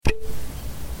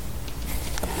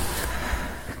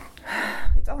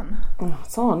Oh,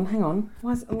 it's on. Hang on.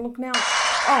 Why is it? Look now.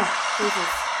 Oh, Jesus.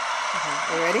 Okay,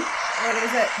 are you ready? What is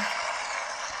it?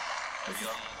 It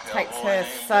takes her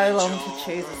so long to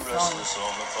choose a song.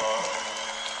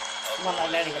 One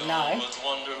I don't even know.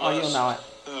 Oh, you'll know it.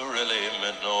 Who really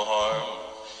meant no harm.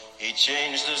 He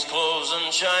changed his clothes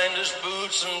and shined his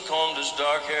boots and combed his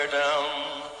dark hair down.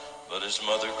 But his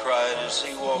mother cried as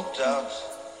he walked out,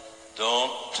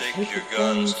 "Don't take your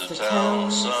guns to town,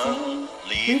 son.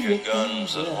 Leave your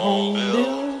guns at home,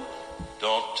 Bill.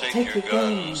 Don't take your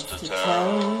guns to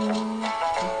town."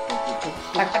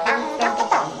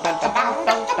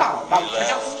 He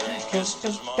laughed and kissed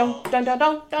his mom.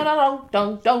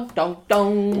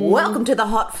 Welcome to The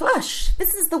Hot Flush.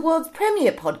 This is the world's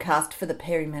premiere podcast for the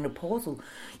perimenopausal.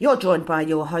 You're joined by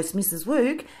your host, Mrs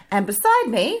Woog, and beside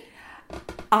me...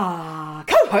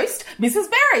 co-host, Mrs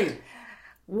Berry.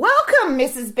 Welcome,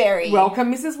 Mrs Berry.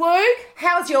 Welcome, Mrs Woog.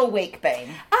 How's your week been?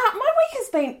 My week has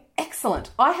been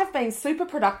excellent. I have been super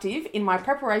productive in my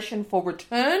preparation for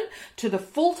return to the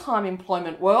full-time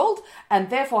employment world and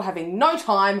therefore having no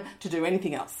time to do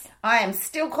anything else. I am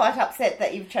still quite upset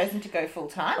that you've chosen to go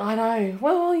full-time. I know.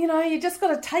 Well, you just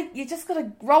got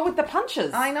to roll with the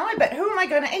punches. I know, but who am I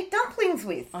going to eat dumplings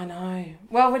with? I know.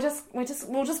 Well, we'll just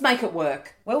make it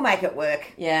work. We'll make it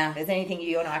work. Yeah. If there's anything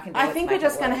you and I can do, I think we're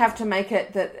just going to have have to make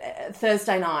it that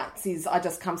Thursday nights is I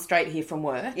just come straight here from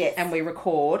work. Yes. And we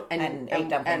record and eat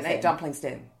dumplings eat dumplings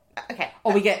then. Okay.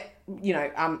 Or we get,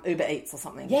 Uber Eats or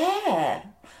something. Yeah.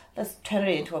 Let's turn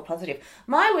it into a positive.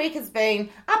 My week has been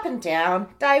up and down.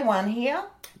 Day one here.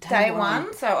 Day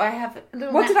one. So I have a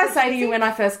little... What did I say to you when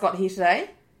I first got here today?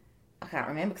 I can't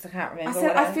remember because I can't remember. I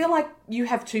said, I feel like you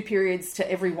have 2 periods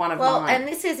to every one of mine. Well, and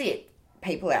this is it,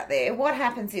 people out there. What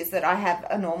happens is that I have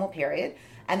a normal period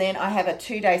and then I have a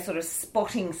 2-day sort of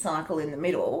spotting cycle in the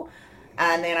middle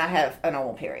and then I have a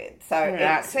normal period. So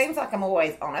It seems like I'm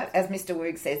always on it. As Mr.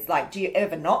 Woog says, like, do you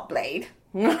ever not bleed?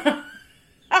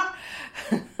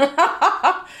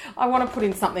 I want to put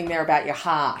in something there about your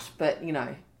heart, but,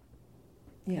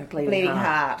 bleeding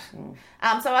heart.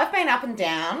 So I've been up and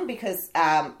down because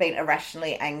been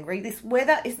irrationally angry. This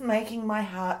weather is making my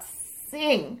heart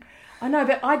sing. I know,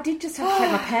 but I did just have to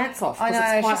take my pants off. I know,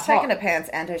 it's quite she's hot. taken her pants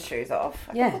and her shoes off.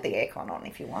 I can put the aircon on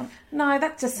if you want. No,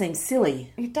 that just seems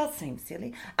silly. It does seem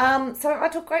silly. So I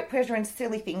took great pleasure in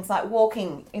silly things like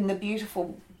walking in the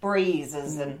beautiful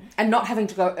breezes and not having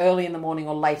to go early in the morning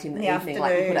or late in the evening. Afternoon.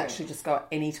 Like you could actually just go at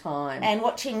any time. And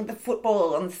watching the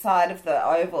football on the side of the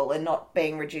oval and not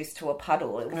being reduced to a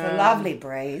puddle. It was a lovely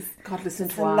breeze. God, listen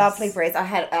to us. A lovely breeze. I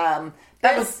had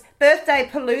that was birthday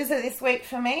palooza this week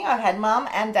for me. I had Mum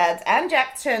and Dad's and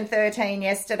Jack's turned 13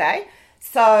 yesterday.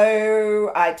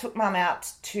 So I took Mum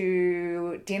out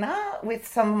to dinner with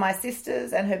some of my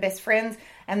sisters and her best friends,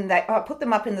 and I put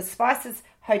them up in the Spices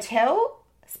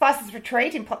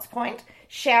Retreat in Potts Point.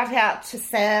 Shout out to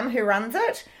Sam who runs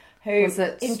it, who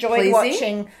enjoyed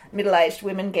watching middle-aged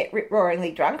women get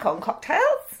rip-roaringly drunk on cocktails.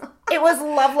 It was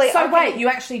lovely. So wait, you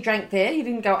actually drank there? You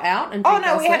didn't go out and drink? Oh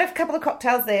no, we had a couple of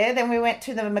cocktails there. Then we went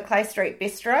to the Macleay Street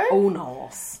Bistro. Oh,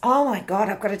 nice. Oh my God,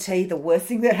 I've got to tell you the worst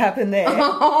thing that happened there.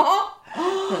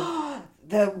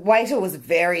 The waiter was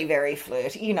very, very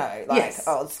flirty,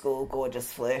 old school,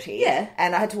 gorgeous flirty. Yeah.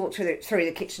 And I had to walk through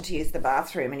the kitchen to use the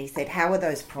bathroom, and he said, "How are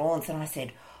those prawns?" And I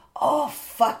said, "Oh,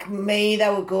 fuck me, they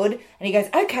were good." And he goes,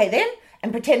 "Okay then,"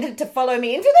 and pretended to follow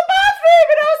me into the bathroom,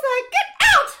 and I was like, "Get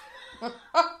out!"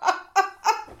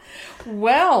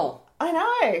 Well. I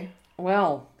know.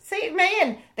 Well. See, me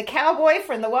and the cowboy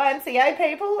from the YMCA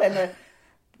people and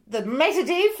the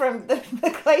maitre from the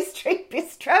Macleay Street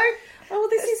Bistro. Oh, well,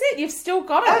 this is it. You've still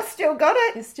got it. I've still got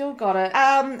it. You've still got it.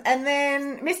 And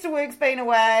then Mr. Woog's been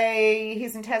away.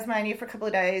 He's in Tasmania for a couple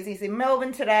of days. He's in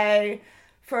Melbourne today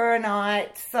for a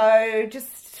night. So I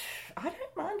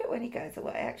don't mind it when he goes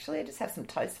away, actually. I just have some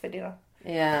toast for dinner.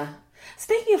 Yeah.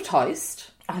 Speaking of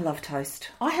toast... I love toast.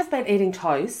 I have been eating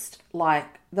toast,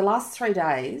 like, the last 3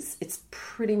 days. It's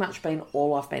pretty much been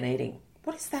all I've been eating.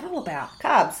 What is that all about?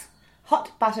 Carbs.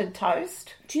 Hot buttered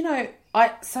toast. Do you know,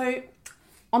 so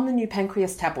on the new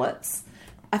pancreas tablets,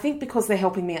 I think because they're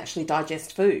helping me actually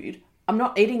digest food, I'm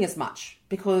not eating as much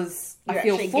because I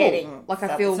feel full. I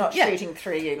feel... It's not shooting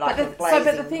through you like a blazing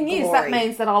But the thing is, that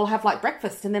means that I'll have, like,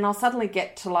 breakfast and then I'll suddenly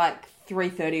get to, like,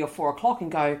 3:30 or 4 o'clock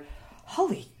and go,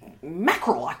 holy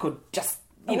mackerel, I could just...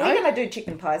 Are we going to do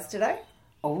chicken pies today?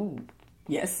 Oh,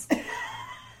 yes.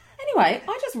 Anyway,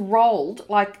 I just rolled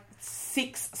like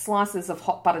 6 slices of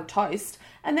hot buttered toast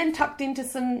and then tucked into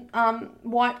some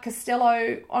white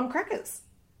Castello on crackers.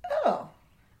 Oh.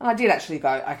 And I did actually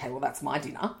go, okay, well, that's my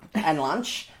dinner and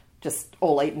lunch. just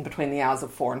all eaten between the hours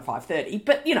of 4 and 5:30.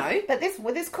 But, you know. But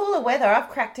with this cooler weather, I've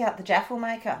cracked out the Jaffle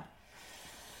maker.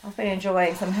 I've been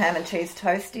enjoying some ham and cheese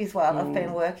toasties while I've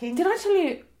been working. Did I tell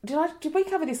you, did we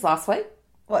cover this last week?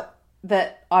 What?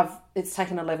 That it's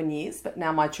taken 11 years, but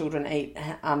now my children eat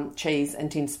cheese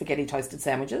and tin spaghetti toasted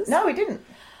sandwiches. No, we didn't.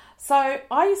 So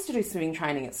I used to do swimming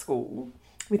training at school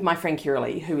with my friend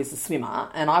Kiralee, who is a swimmer,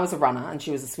 and I was a runner and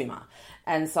she was a swimmer.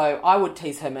 And so I would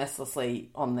tease her mercilessly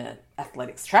on the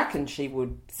athletics track, and she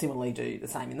would similarly do the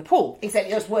same in the pool. Except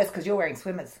yours worse because you're wearing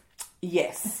swimmers.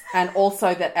 Yes, and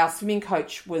also that our swimming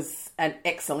coach was an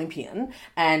ex-Olympian,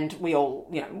 and we all,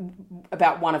 you know,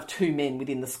 about one of two men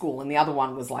within the school, and the other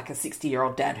one was like a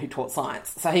 60-year-old dad who taught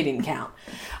science, so he didn't count.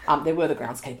 There were the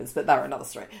groundskeepers, but they were another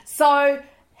story. So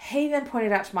he then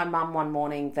pointed out to my mum one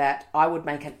morning that I would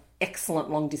make an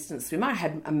excellent long-distance swimmer. I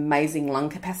had amazing lung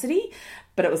capacity,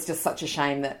 but it was just such a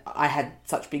shame that I had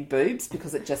such big boobs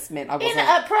because it just meant I wasn't...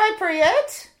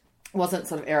 Inappropriate! Wasn't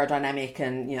sort of aerodynamic,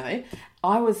 and, you know,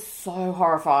 I was so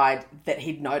horrified that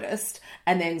he'd noticed,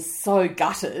 and then so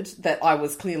gutted that I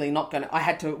was clearly not going to... I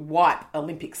had to wipe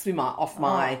Olympic swimmer off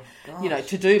my, you know,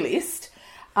 to-do list.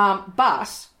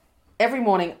 But every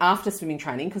morning after swimming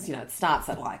training, because, you know, it starts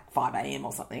at like 5 a.m.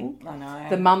 or something, I know.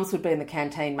 the mums would be in the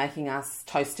canteen making us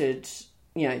toasted,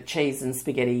 you know, cheese and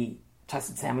spaghetti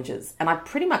toasted sandwiches. And I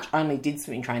pretty much only did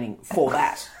swimming training for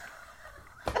that.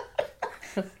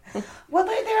 Well,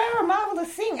 they are a marvellous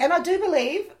thing. And I do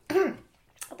believe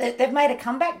that they've made a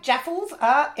comeback. Jaffles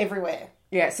are everywhere.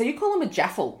 Yeah, so you call them a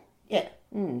jaffle. Yeah.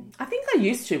 I think I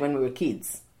used to when we were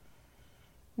kids.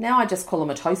 Now I just call them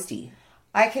a toasty.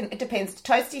 It depends.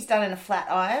 Toastie's done in a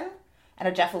flat iron and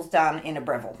a jaffle's done in a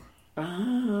Breville.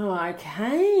 Oh,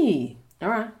 okay. All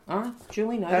right.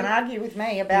 Duly noted. Don't argue with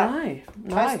me about No.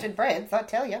 toasted breads, I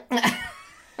tell you.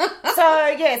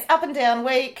 So, yes, up and down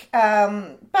week,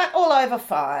 but all over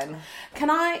fine.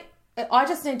 I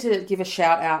just need to give a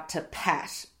shout out to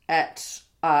Pat at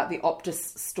the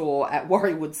Optus store at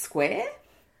Warriewood Square,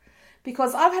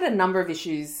 because I've had a number of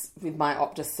issues with my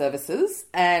Optus services,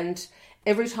 and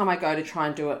every time I go to try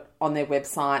and do it on their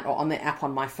website or on their app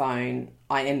on my phone,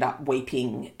 I end up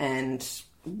weeping and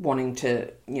wanting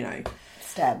to, you know...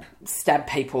 Stab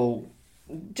people.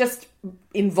 Just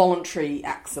involuntary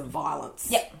acts of violence.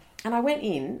 Yeah. And I went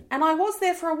in, and I was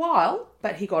there for a while,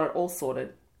 but he got it all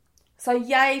sorted. So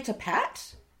yay to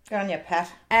Pat. Go on, yeah,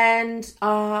 Pat. And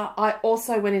I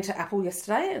also went into Apple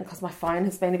yesterday, because my phone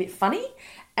has been a bit funny,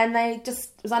 and it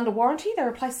was under warranty. They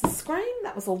replaced the screen.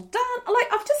 That was all done.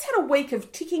 Like, I've just had a week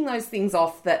of ticking those things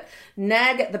off that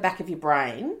nag at the back of your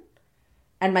brain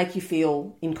and make you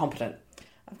feel incompetent.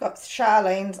 I've got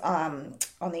Charlene's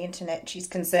on the internet. She's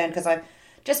concerned because I've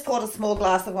just poured a small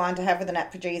glass of wine to have with an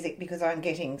analgesic because I'm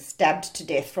getting stabbed to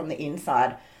death from the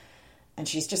inside. And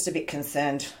she's just a bit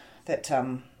concerned that...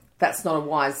 That's not a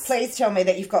wise... Please tell me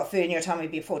that you've got food in your tummy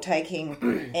before taking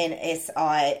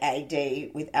NSAID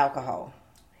with alcohol.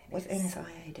 What's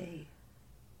NSAID?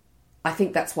 I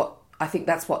think that's what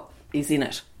is in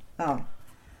it. Oh.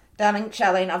 Darling,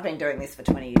 Charlene, I've been doing this for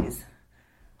 20 years.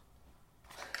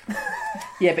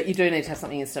 Yeah, but you do need to have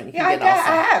something instant. You can Yeah, get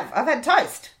ulcer. I have. I've had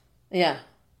toast. Yeah.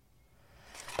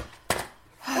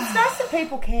 It's nice that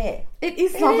people care. It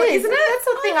is lovely, isn't it? That's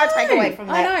the thing I take away from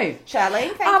that. I know.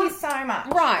 Charlene, thank you so much.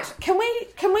 Right. Can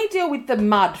we deal with the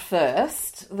mud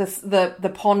first,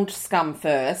 the pond scum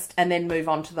first, and then move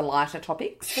on to the lighter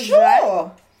topics?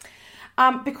 Sure.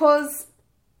 Because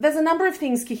there's a number of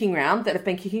things kicking around that have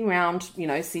been kicking around, you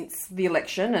know, since the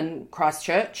election and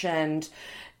Christchurch and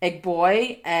Egg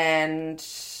Boy and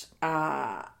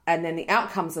then the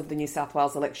outcomes of the New South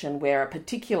Wales election, where a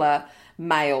particular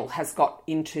male has got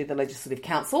into the Legislative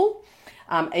Council,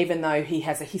 even though he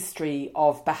has a history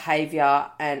of behaviour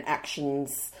and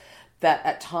actions that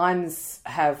at times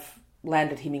have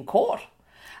landed him in court.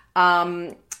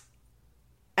 And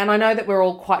I know that we're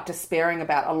all quite despairing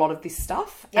about a lot of this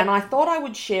stuff. Yep. And I thought I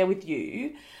would share with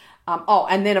you...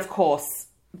 and then, of course,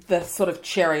 the sort of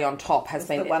cherry on top has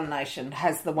been... the One Nation.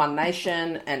 Has the One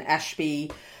Nation and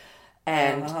Ashby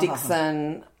and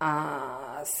Dixon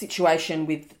situation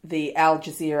with the Al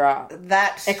Jazeera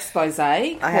expose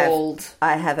called...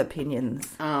 I have opinions.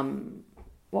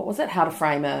 What was it? How to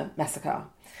Frame a Massacre.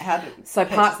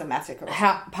 A massacre.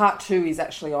 Part 2 is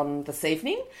actually on this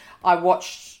evening. I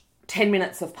watched 10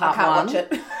 minutes of part 1. I can't watch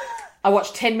it. I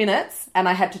watched 10 minutes and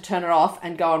I had to turn it off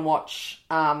and go and watch...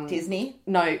 Disney?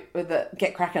 No, the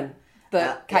Get Crackin'.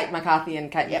 Kate McCarthy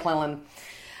and Kate McClellan.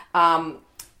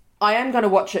 I am going to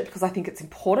watch it because I think it's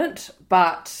important,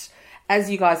 but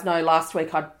as you guys know, last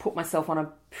week I put myself on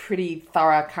a pretty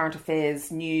thorough current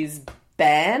affairs news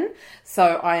ban,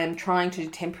 so I am trying to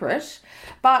temper it.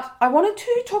 But I wanted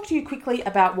to talk to you quickly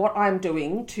about what I'm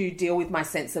doing to deal with my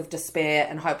sense of despair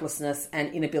and hopelessness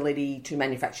and inability to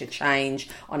manufacture change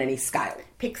on any scale.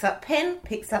 Picks up pen,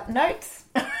 picks up notes.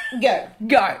 Go.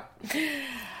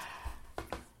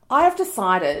 I have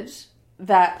decided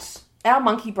that our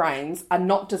monkey brains are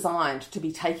not designed to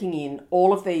be taking in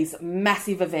all of these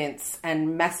massive events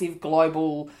and massive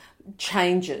global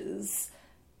changes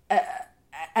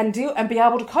and be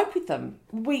able to cope with them.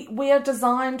 We are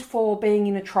designed for being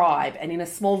in a tribe and in a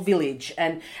small village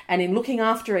and in looking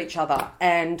after each other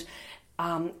and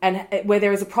where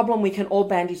there is a problem, we can all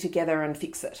bandy together and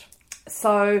fix it.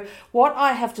 So what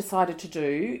I have decided to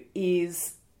do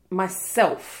is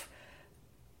myself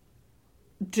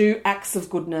do acts of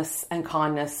goodness and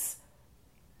kindness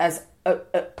as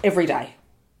every day.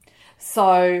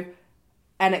 So,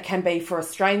 and it can be for a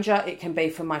stranger, it can be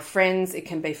for my friends, it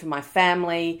can be for my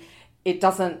family. It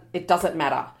doesn't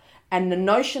matter. And the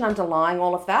notion underlying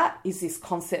all of that is this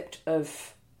concept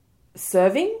of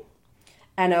serving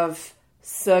and of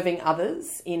serving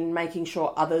others in making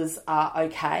sure others are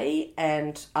okay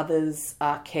and others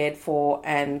are cared for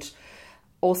and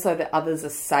also that others are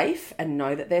safe and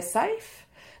know that they're safe.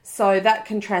 So that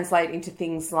can translate into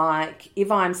things like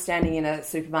if I'm standing in a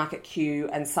supermarket queue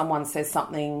and someone says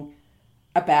something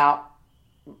about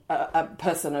a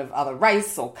person of other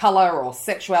race or colour or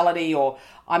sexuality, or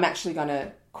I'm actually going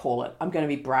to call it. I'm going to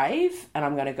be brave and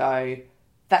I'm going to go,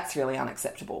 that's really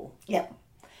unacceptable. Yep.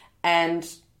 And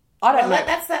I don't know.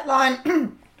 That's that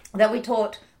line that we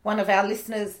taught one of our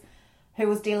listeners who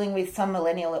was dealing with some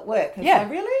millennial at work. And Yeah.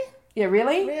 so, really? Yeah,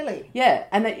 really? Really? Yeah,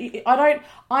 and I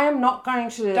am not going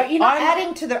to... You're not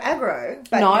adding to the aggro,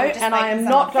 but no, you're just and I making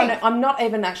am not someone going to... I'm not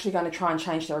even actually going to try and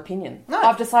change their opinion. No.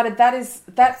 I've decided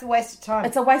that's a waste of time.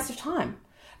 It's a waste of time.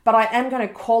 But I am going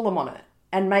to call them on it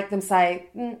and make them say,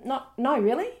 no,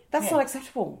 really? That's not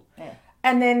acceptable. Yeah.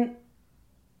 And then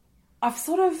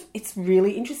it's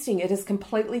really interesting. It has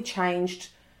completely changed.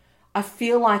 I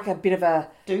feel like a bit of a...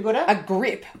 Do-gooder? A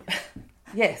grip.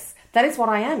 Yes. That is what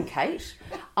I am, Kate.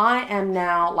 I am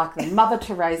now like the Mother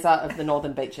Teresa of the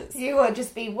Northern Beaches. You will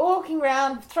just be walking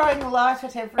around, throwing the light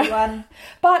at everyone.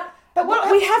 But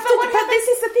what we have to. But this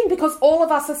is the thing, because all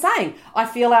of us are saying, "I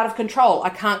feel out of control. I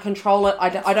can't control it. I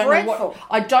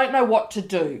don't know what to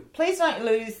do." Please don't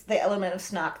lose the element of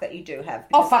snark that you do have.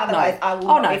 Oh fuck otherwise no! I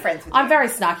will not be friends with you. I'm very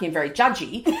snarky and very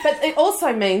judgy, but it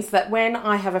also means that when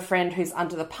I have a friend who's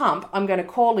under the pump, I'm going to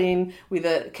call in with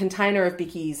a container of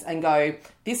bickies and go,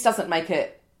 "This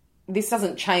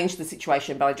doesn't change the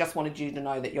situation, but I just wanted you to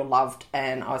know that you're loved,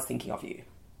 and I was thinking of you."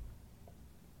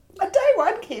 Day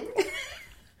one, Kim.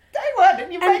 Day one,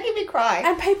 and you're making me cry.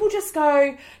 And people just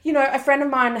go, a friend of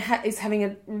mine is having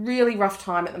a really rough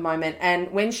time at the moment, and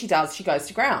when she does, she goes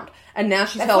to ground. And now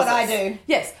she tells us. That's what I do.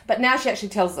 Yes, but now she actually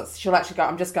tells us. She'll actually go,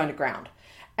 I'm just going to ground.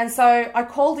 And so I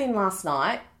called in last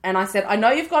night, and I said, I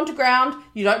know you've gone to ground.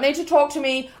 You don't need to talk to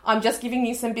me. I'm just giving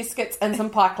you some biscuits and some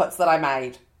pikelets that I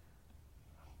made.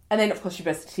 And then, of course, she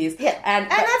burst into tears. Yeah, and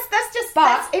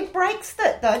it breaks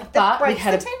we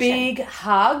had a big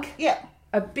hug. Yeah.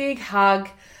 A big hug.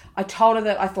 I told her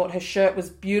that I thought her shirt was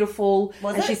beautiful.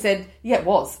 She said, yeah, it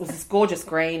was. It was this gorgeous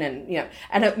green.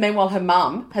 And meanwhile, her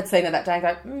mum had seen her that day and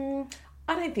go,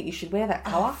 I don't think you should wear that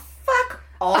colour. Fuck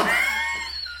off.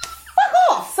 Fuck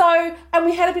off. So, and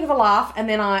we had a bit of a laugh, and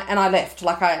then I left.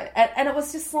 And it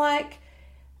was just like,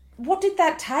 what did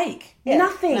that take? Yeah,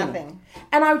 Nothing.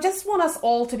 And I just want us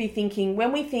all to be thinking,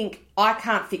 when we think, I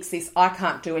can't fix this, I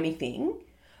can't do anything,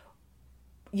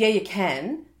 yeah, you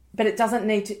can, but it doesn't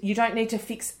need to, you don't need to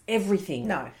fix everything.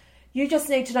 No. You just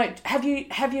need to know, have you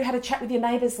had a chat with your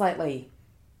neighbours lately?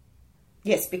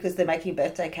 Yes, because they're making a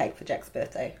birthday cake for Jack's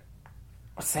birthday.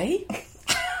 See?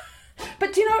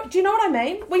 But do you know what I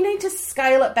mean? We need to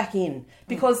scale it back in,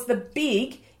 because the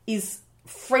big is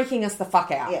freaking us the fuck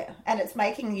out. Yeah, and it's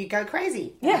making you go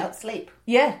crazy. Yeah. Not sleep.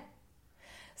 Yeah.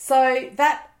 So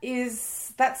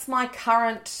that's my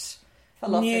current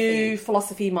new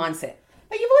philosophy mindset.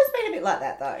 But you've always been a bit like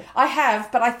that, though. I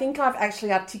have, but I think I've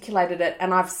actually articulated it,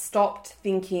 and I've stopped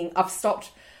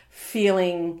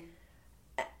feeling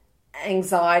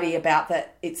anxiety about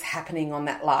that it's happening on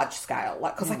that large scale.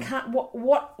 Like, because I can't,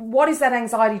 what is that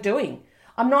anxiety doing?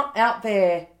 I'm not out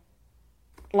there,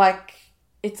 like,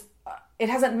 it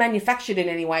hasn't manufactured in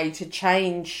any way to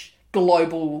change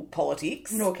global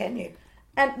politics. Nor can you.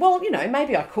 And, well,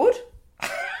 maybe I could.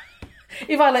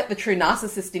 If I let the true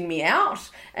narcissist in me out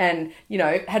and,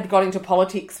 had got into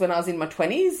politics when I was in my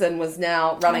 20s and was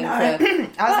now running for... I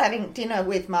was having dinner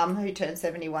with Mum, who turned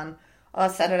 71, on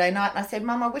Saturday night, and I said,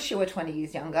 Mum, I wish you were 20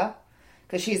 years younger.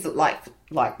 because she's like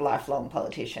lifelong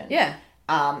politician. Yeah.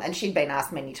 And she'd been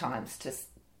asked many times to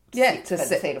Yeah, sit for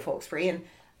the seat of Hawkesbury,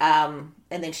 and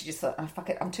then she just thought, oh, fuck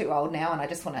it, I'm too old now and I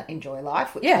just want to enjoy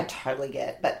life, which I totally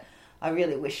get. But I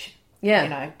really wish,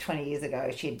 20 years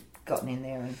ago she'd gotten in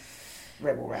there and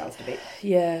rebel-roused a bit.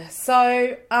 Yeah,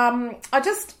 so I'm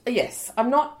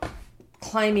not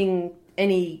claiming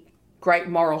any great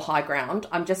moral high ground.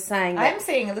 I'm just saying that... I'm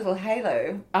seeing a little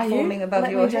halo forming above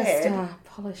your head. Let me just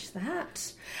polish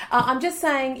that. I'm just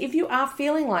saying, if you are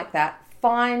feeling like that,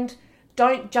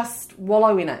 don't just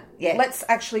wallow in it. Yeah. Let's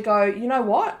actually go, you know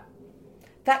what?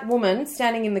 That woman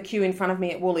standing in the queue in front of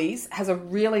me at Woolies has a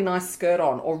really nice skirt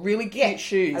on, or really cute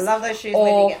shoes. I love those shoes. Or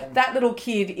where do you get them? That little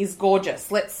kid is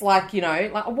gorgeous. Let's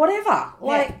whatever.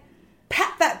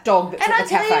 Pat that dog that's at the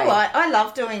cafe. And I tell you what, I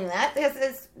love doing that. There's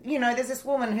this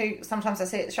woman who sometimes I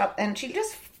see at the shop, and she's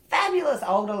just fabulous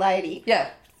older lady. Yeah.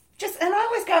 And I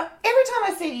always go, every time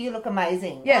I see you, you look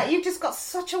amazing. Yeah. Like, you've just got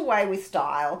such a way with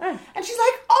style. Oh. And she's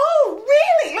like, oh,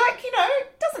 really?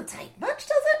 It doesn't take much,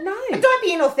 does it? No. But don't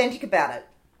be inauthentic about it.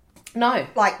 No.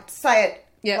 Say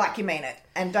it like you mean it.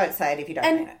 And don't say it if you don't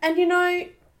mean it.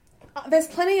 And, there's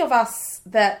plenty of us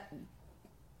that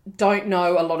don't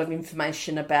know a lot of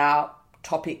information about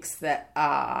topics that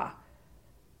are,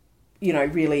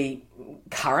 really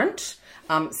current.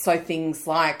 So things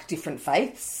like different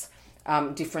faiths,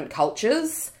 different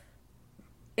cultures.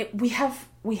 We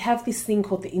have this thing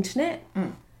called the internet.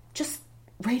 Just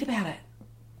read about it.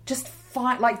 Just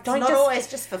fight. It's not always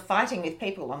just for fighting with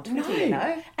people on Twitter,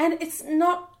 No. And it's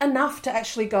not enough to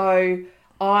actually go,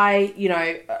 of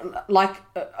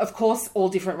course, all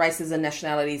different races and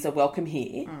nationalities are welcome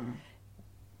here.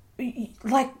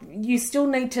 You still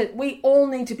we all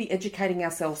need to be educating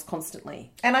ourselves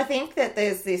constantly. And I think that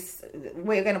there's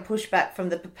we're going to push back from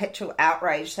the perpetual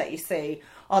outrage that you see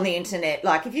on the internet.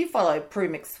 If you follow Prue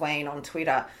McSween on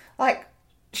Twitter,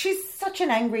 she's such an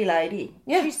angry lady.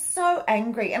 Yeah. She's so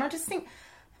angry. And I just think,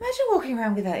 imagine walking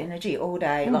around with that energy all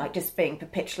day, just being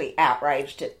perpetually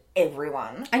outraged at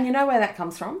everyone. And you know where that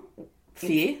comes from?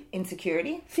 Fear.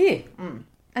 Insecurity. Fear.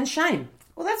 And shame.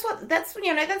 Well, that's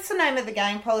the name of the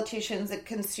game. Politicians,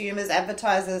 consumers,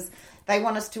 advertisers, they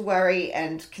want us to worry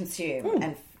and consume.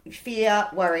 And fear,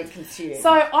 worry, consume. So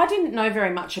I didn't know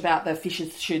very much about the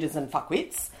fishers, shooters and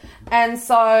fuckwits. And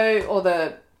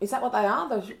so, is that what they are?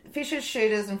 The fishers,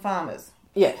 shooters and farmers.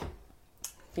 Yeah.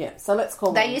 Yeah, so let's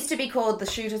call them... They used to be called the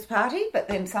Shooters Party, but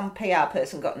then some PR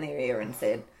person got in their ear and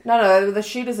said... No, they were the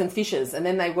shooters and fishers, and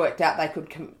then they worked out they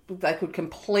could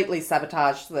completely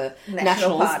sabotage the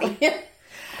National Party.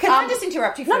 Can I just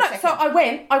interrupt you for a second? So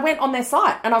I went on their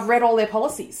site and I've read all their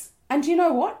policies. And do you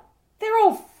know what? They're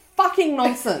all fucking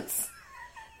nonsense.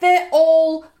 They're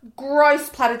all gross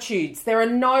platitudes. There are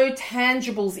no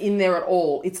tangibles in there at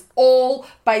all. It's all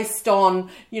based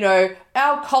on,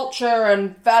 our culture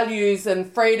and values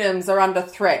and freedoms are under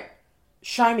threat.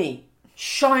 Show me.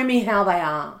 Show me how they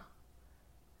are.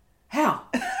 How?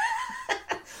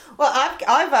 Well,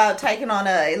 I've taken on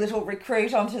a little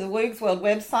recruit onto the Woog's World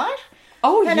website.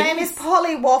 Oh, Her name is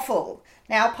Polly Waffle.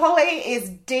 Now, Polly is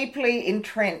deeply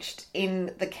entrenched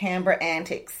in the Canberra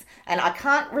antics. And I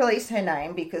can't release her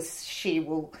name because she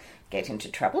will get into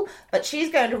trouble. But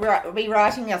she's going to be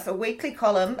writing us a weekly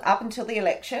column up until the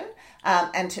election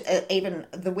and even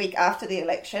the week after the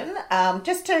election.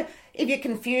 Just to, if you're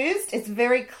confused, it's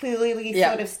very clearly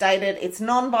sort of stated. It's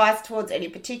non-biased towards any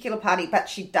particular party, but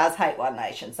she does hate One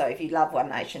Nation. So if you love One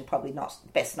Nation, probably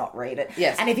best not read it.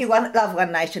 Yes. And if you love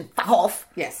One Nation, fuck off.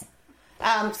 Yes.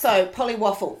 So Polly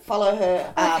Waffle, follow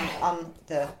her on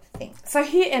the thing. So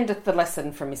here endeth the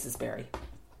lesson from Mrs. Berry.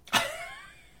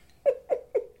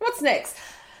 What's next?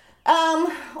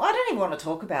 I don't even want to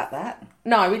talk about that.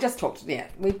 No, we just talked. Yeah,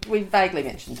 we vaguely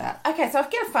mentioned that. Okay, so I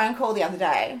get a phone call the other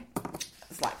day.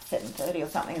 It's like 7:30 or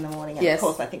something in the morning, and of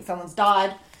course I think someone's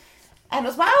died. And it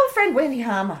was my old friend Wendy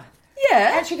Harmer.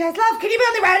 Yeah. And she goes, "Love, can you be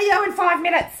on the radio in 5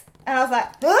 minutes?" And I was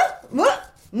like,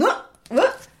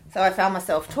 what? So I found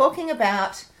myself talking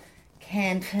about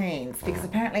canteens, because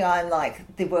apparently I'm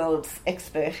like the world's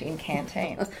expert in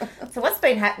canteens. So what's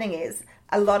been happening is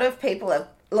a lot of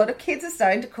kids are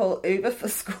starting to call Uber for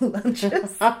school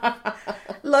lunches. A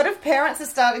lot of parents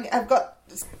have got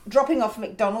dropping off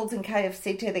McDonald's and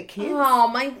KFC to their kids. Oh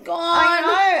my God. I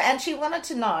know. And she wanted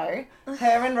to know,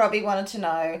 her and Robbie wanted to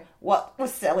know what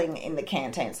was selling in the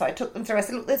canteen. So I took them through. I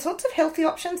said, look, there's lots of healthy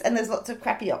options and there's lots of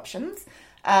crappy options.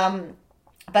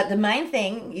 But the main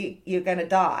thing, you're going to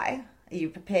die. Are you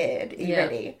prepared? Are you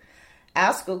ready?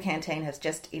 Our school canteen has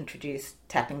just introduced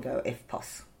tap and go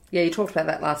FPOS. Yeah, you talked about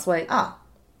that last week. Oh.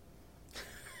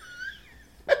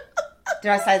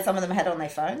 Did I say some of them had on their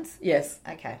phones? Yes.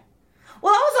 Okay. Well,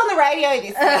 on the radio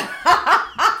this week.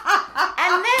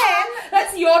 And then...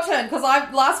 That's your turn, because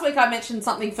last week I mentioned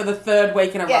something for the third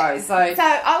week in a row. So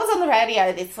I was on the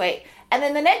radio this week. And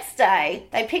then the next day,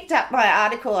 they picked up my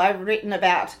article I've written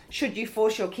about should you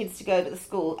force your kids to go to the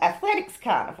school athletics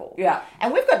carnival. Yeah.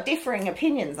 And we've got differing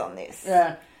opinions on this.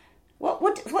 Yeah.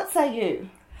 What say you?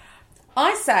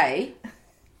 I say...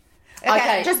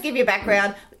 Okay, just give you a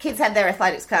background. Kids had their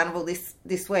athletics carnival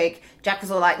this week. Jack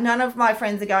was all like, none of my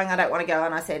friends are going, I don't want to go.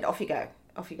 And I said, off you go.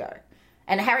 Off you go.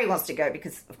 And Harry wants to go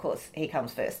because, of course, he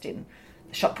comes first in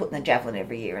the shot put and the javelin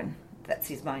every year, and that's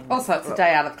his main... Also, it's a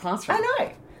day out of the classroom. I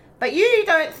know. But you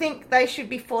don't think they should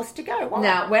be forced to go. Why?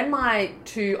 Now, when my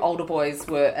two older boys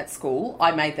were at school, I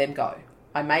made them go.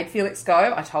 I made Felix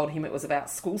go. I told him it was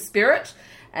about school spirit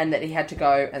and that he had to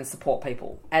go and support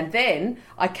people. And then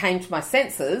I came to my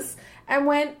senses and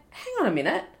went, hang on a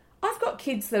minute, I've got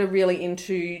kids that are really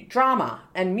into drama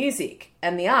and music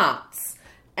and the arts.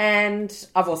 And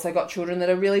I've also got children that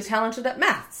are really talented at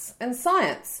maths and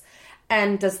science.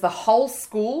 And does the whole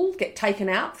school get taken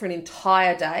out for an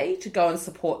entire day to go and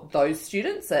support those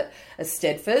students at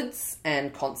Stedfords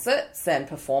and concerts and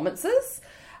performances?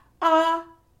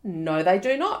 No, they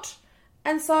do not.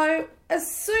 And so as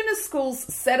soon as schools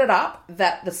set it up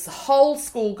that the whole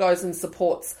school goes and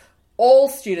supports all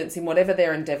students in whatever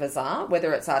their endeavours are,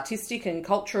 whether it's artistic and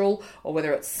cultural or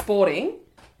whether it's sporting,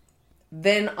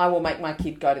 then I will make my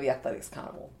kid go to the athletics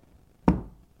carnival.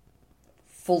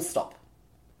 Full stop.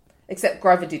 Except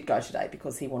Grover did go today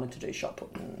because he wanted to do shot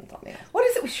put and something else. What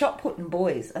is it with shot put and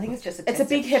boys? I think it's just a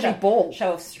big heavy ball.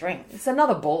 Show of strength. It's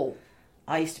another ball.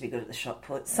 I used to be good at the shot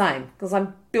put. Same, because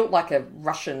I'm built like a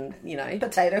Russian,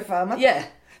 potato farmer. Yeah,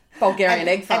 Bulgarian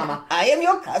egg farmer. I am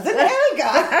your cousin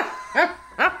Helga.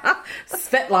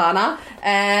 Svetlana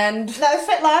and... No,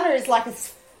 Svetlana is like a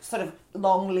sort of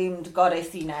long-limbed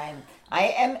goddessy name. I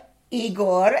am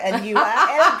Igor and you are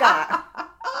Helga.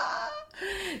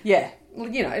 Yeah,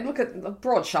 look at the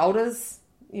broad shoulders,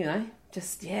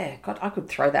 just, God, I could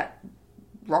throw that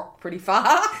rock pretty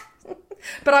far.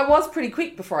 But I was pretty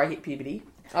quick before I hit puberty.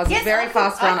 I was a very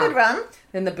fast runner. I could run.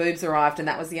 Then the boobs arrived and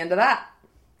that was the end of that.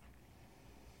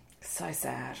 So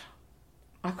sad.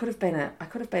 I could have been a, I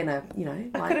could have been a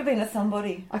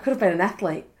somebody. I could have been an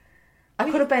athlete. I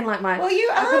could have been like my... Well,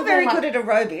 you are very good at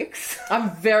aerobics.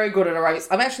 I'm very good at aerobics.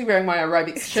 I'm actually wearing my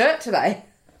aerobics shirt today.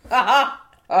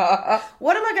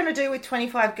 What am I going to do with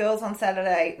 25 girls on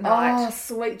Saturday night? Oh,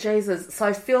 sweet Jesus.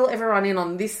 So fill everyone in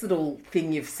on this little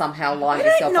thing you've somehow lined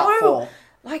yourself up for.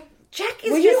 Like, Jack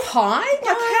is Were you high?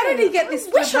 No, how did he get this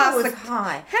past the...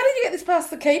 high. How did you get this past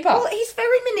the keeper? Well, he's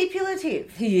very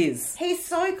manipulative. He is. He's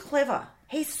so clever.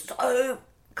 He's so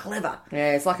clever.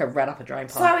 Yeah, it's like a rat up a drain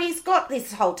pipe. So he's got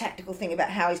this whole tactical thing about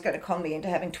how he's going to con me into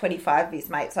having 25 of his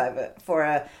mates over for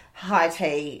a high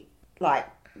tea,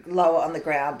 lower on the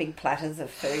ground, big platters of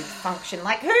food function.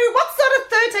 What sort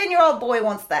of 13-year-old boy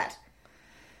wants that?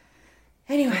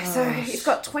 Anyway, so he's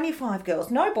got 25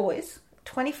 girls, no boys,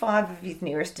 25 of his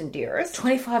nearest and dearest.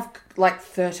 25,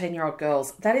 13-year-old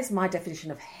girls. That is my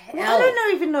definition of hell. Well, I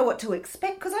don't even know what to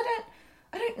expect because I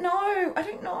don't know.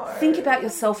 Think about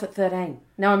yourself at 13.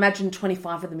 Now imagine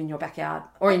 25 of them in your backyard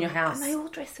or in your house. And they all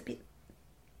dress a bit...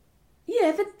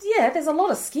 Yeah, there's a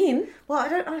lot of skin. Well, I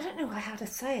don't know how to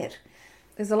say it.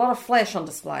 There's a lot of flesh on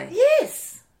display.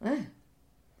 Yes. Yeah.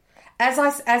 As I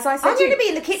said, I'm going to be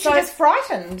in the kitchen just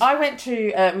frightened. I went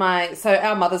to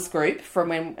our mother's group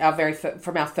from our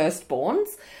firstborns.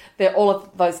 All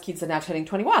of those kids are now turning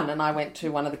 21, and I went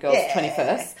to one of the girls'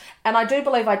 21st. And I do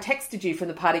believe I texted you from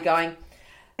the party going,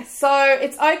 so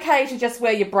it's okay to just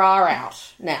wear your bra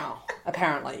out now,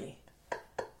 apparently.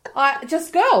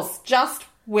 Girls just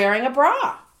wearing a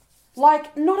bra.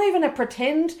 Not even a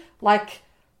pretend, like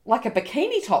a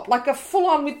bikini top, like a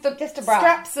full-on with the just a bra.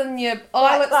 Straps and your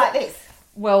eyelets. Like this.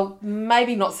 Well,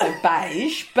 maybe not so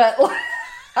beige, but with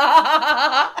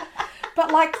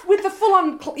the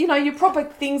full-on, your proper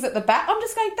things at the back. I'm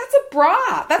just going, that's a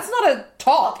bra. That's not a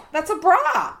top. That's a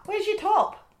bra. Where's your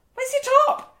top? Where's your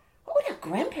top? What would our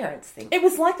grandparents think? It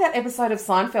was like that episode of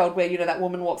Seinfeld where, that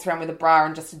woman walks around with a bra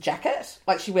and just a jacket.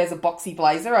 She wears a boxy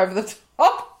blazer over the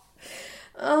top.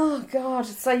 Oh, God.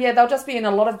 So, yeah, they'll just be in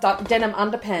a lot of denim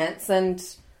underpants and...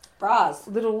 bras.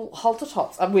 Little halter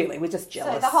tops. We're just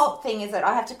jealous. So the whole thing is that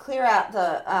I have to clear out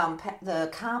the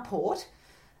carport,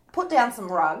 put down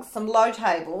some rugs, some low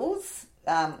tables.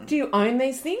 Do you own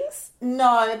these things?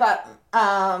 No, but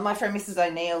my friend Mrs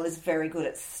O'Neill is very good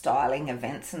at styling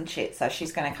events and shit, so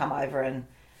she's going to come over and...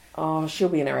 Oh, she'll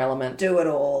be in her element. Do it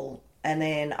all. And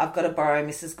then I've got to borrow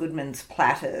Mrs Goodman's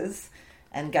platters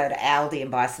and go to Aldi and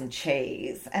buy some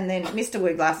cheese. And then Mr.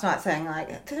 Woog last night saying,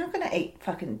 like, they're not going to eat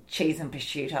fucking cheese and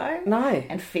prosciutto. No.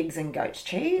 And figs and goat's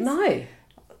cheese. No.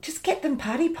 Just get them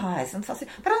party pies and sausage.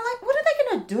 But I'm like, what are they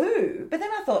going to do? But then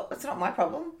I thought, that's not my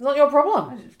problem. It's not your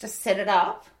problem. I just set it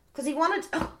up. Because he wanted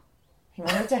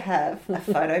to have a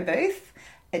photo booth,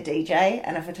 a DJ,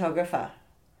 and a photographer.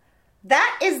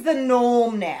 That is the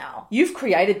norm now. You've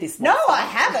created this No, monster. I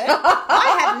haven't.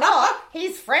 I have not.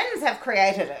 His friends have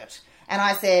created it. And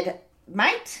I said,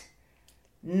 mate,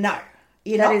 no.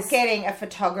 You're not getting a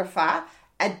photographer,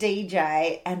 a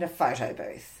DJ, and a photo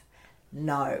booth.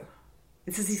 No.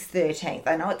 This is his 13th.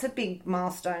 I know it's a big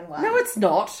milestone one. No, it's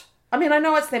not. I mean, I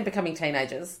know it's them becoming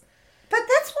teenagers. But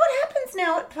that's what happens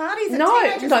now at parties.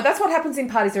 No, that's what happens in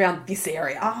parties around this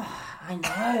area. Oh, I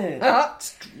know.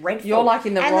 It's dreadful. You're like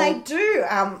in the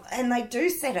wrong... And they do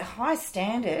set a high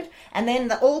standard. And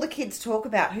then all the kids talk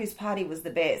about whose party was the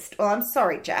best. Well, I'm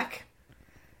sorry, Jack.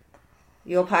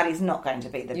 Your party's not going to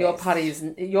be the best.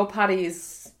 Your party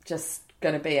is just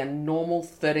going to be a normal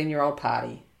 13-year-old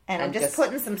party. And I'm just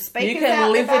putting some speakers out. You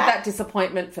can live with that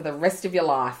disappointment for the rest of your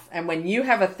life. And when you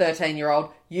have a 13-year-old,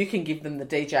 you can give them the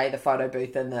DJ, the photo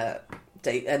booth, and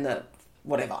the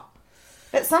whatever.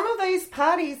 But some of these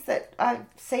parties that I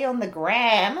see on the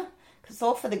gram, because it's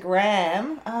all for the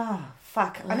gram. Oh,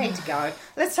 fuck! I need to go.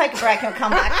 Let's take a break and I'll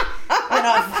come back when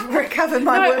I've recovered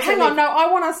my work. Hang on. No,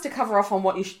 I want us to cover off on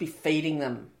what you should be feeding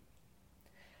them.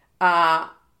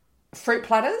 Fruit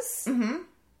platters. Mm-hmm.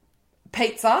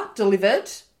 Pizza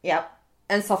delivered. Yep.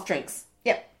 And soft drinks.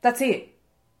 Yep. That's it.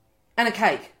 And a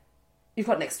cake. You've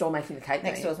got next door making the cake.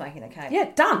 Next door's making the cake.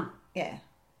 Yeah, done. Yeah.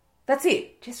 That's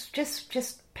it.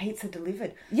 Just pizza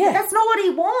delivered. Yeah. But that's not what he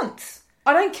wants.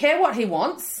 I don't care what he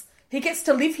wants. He gets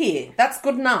to live here. That's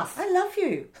good enough. I love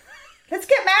you. Let's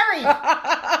get married.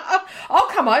 I'll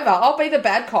come over. I'll be the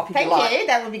bad cop if you like. Thank you.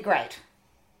 That would be great.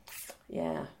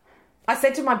 Yeah. I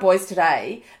said to my boys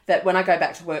today that when I go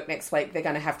back to work next week, they're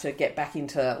going to have to get back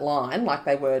into line like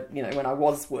they were, when I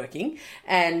was working.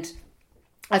 And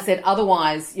I said,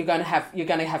 otherwise, you're going to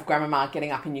have Grandma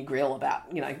getting up in your grill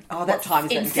about, what time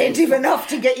is it? Incentive enough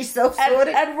to get yourself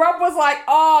sorted. And Rob was like,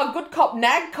 "Oh, good cop,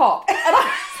 nag cop." And how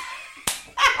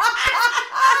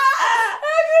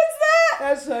good's that?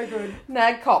 That's so good.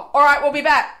 Nag cop. All right, we'll be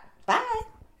back. Bye.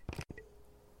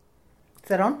 Is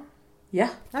that on?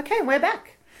 Yeah. Okay, we're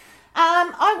back.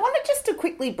 I wanted just to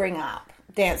quickly bring up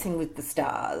Dancing with the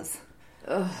Stars.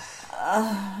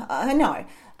 I know.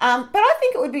 But I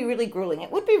think it would be really grueling.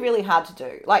 It would be really hard to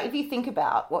do. Like, if you think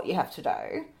about what you have to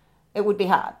do, it would be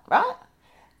hard, right?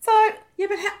 So... Yeah,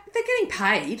 but they're getting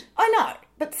paid. I know,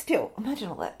 but still, imagine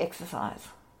all that exercise.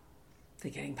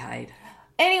 They're getting paid.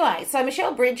 Anyway, so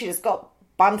Michelle Bridges got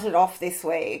bunted off this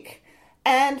week,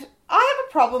 and I have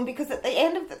a problem because at the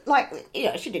end of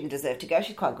the... she didn't deserve to go.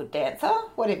 She's quite a good dancer,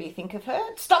 whatever you think of her.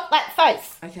 Stop that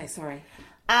face! Okay, sorry.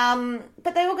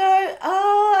 But they will go,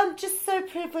 I'm just so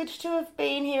privileged to have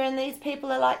been here and these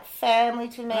people are like family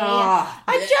to me.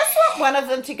 I just want one of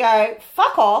them to go,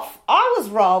 fuck off, I was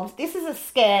robbed, this is a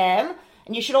scam,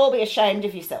 and you should all be ashamed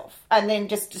of yourself. And then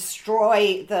just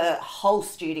destroy the whole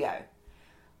studio.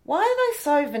 Why are they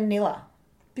so vanilla?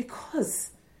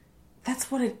 Because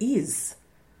that's what it is.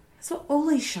 That's what all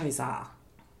these shows are.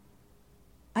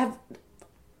 I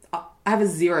have a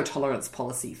zero tolerance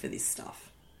policy for this stuff.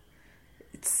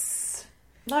 It's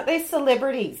like these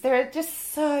celebrities. They're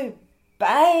just so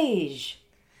beige.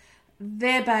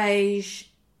 They're beige.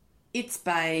 It's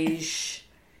beige.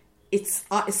 It's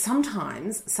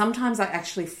sometimes I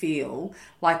actually feel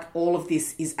like all of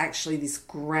this is actually this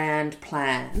grand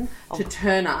plan to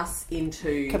turn us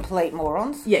into complete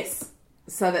morons. Yes,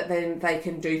 so that then they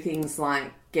can do things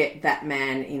like get that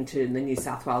man into the New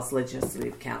South Wales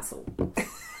Legislative Council.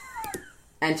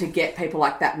 And to get people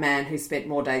like that man who spent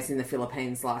more days in the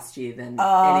Philippines last year than any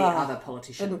other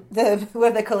politician.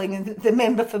 What they're calling him, the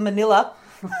member for Manila.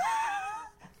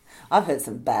 I've heard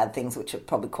some bad things which are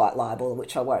probably quite liable,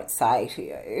 which I won't say to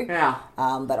you. Yeah.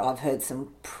 But I've heard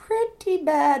some pretty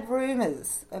bad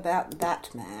rumours about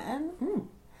that man.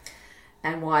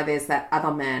 And why there's that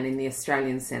other man in the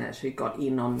Australian Senate who got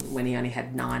in on when he only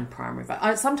had 9 primary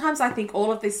votes. Sometimes I think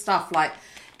all of this stuff, like...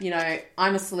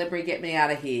 I'm a celebrity, get me out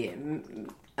of here.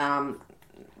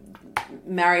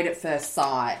 Married at First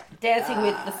Sight. Dancing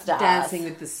with the Stars. Dancing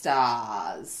with the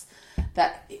Stars.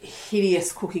 That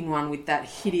hideous cooking one with that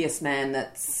hideous man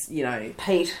that's,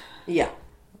 Pete. Yeah.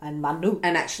 And Manu.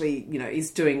 And actually,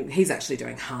 he's actually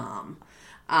doing harm.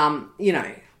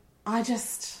 I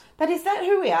just... But is that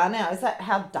who we are now? Is that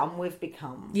how dumb we've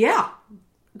become? Yeah.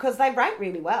 Because they rate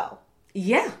really well.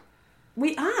 Yeah.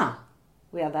 We are.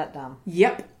 We are that dumb.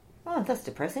 Yep. Oh, that's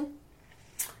depressing.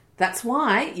 That's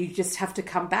why you just have to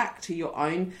come back to your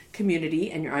own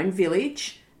community and your own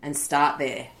village and start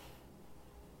there.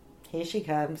 Here she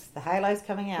comes. The halo's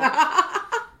coming out.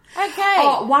 Okay.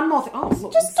 Oh, one more thing. Oh,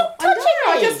 look. Just stop touching me.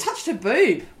 I just touched a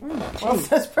boob. Well,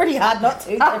 so it's pretty hard not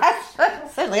to.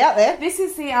 Certainly out there. This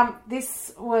is the,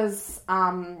 this was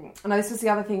the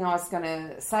other thing I was going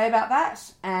to say about that.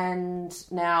 And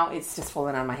now it's just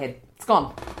fallen out of my head. It's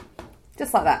gone.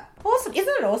 Just like that. Awesome.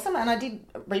 Isn't it awesome? And I did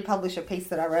republish a piece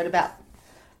that I wrote about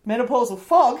menopausal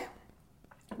fog,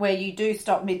 where you do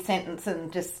stop mid-sentence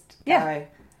and just go.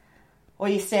 Or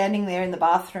you're standing there in the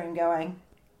bathroom going,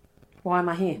 why am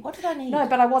I here? What did I need? No,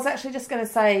 but I was actually just going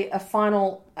to say a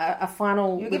final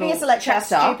You're giving us a lecture how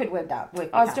stupid we've done.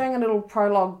 I was doing a little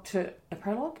prologue to... A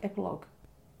prologue? Epilogue?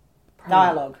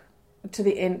 Dialogue. To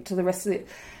the end, to the rest of it.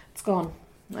 It's gone.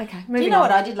 Okay, moving Do you know on.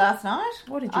 what I did last night?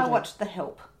 What did you do? I watched The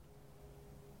Help.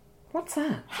 What's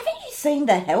that? Haven't you seen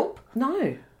The Help? No.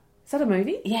 Is that a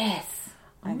movie? Yes.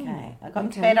 Okay. I got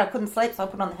into bed, I couldn't sleep, so I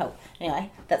put on The Help. Anyway,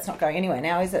 that's not going anywhere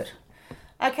now, is it?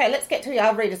 Okay, let's get to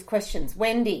our readers' questions.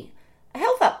 Wendy, a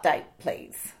health update,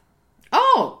 please.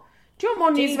 Oh, do you want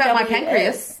more news about my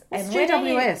pancreas? And It's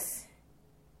GWS.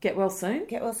 Get well soon?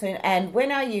 Get well soon. And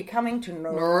when are you coming to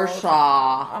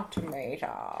Noosa to meet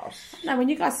us? No, when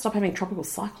you guys stop having tropical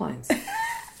cyclones.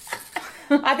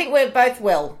 I think we're both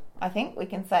well. I think we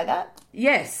can say that.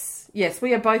 Yes,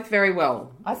 we are both very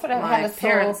well. I thought I My had a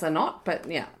parents are not, but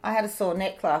yeah. I had a sore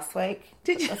neck last week.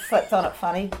 Did you? I slept on it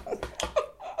funny.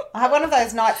 I had one of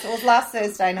those nights, it was last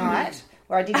Thursday night,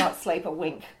 where I did not sleep a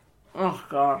wink. Oh,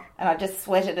 God. And I just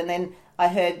sweated, and then I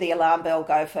heard the alarm bell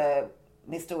go for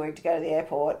Mr. Woog to go to the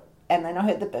airport, and then I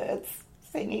heard the birds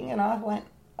singing, and I went,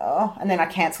 oh. And then I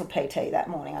cancelled PT that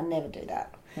morning. I never do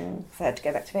that. So I had to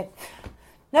go back to bed.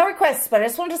 No requests, but I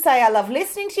just wanted to say I love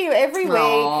listening to you every week.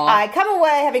 Aww. I come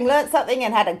away having learnt something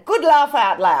and had a good laugh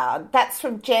out loud. That's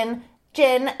from Jen.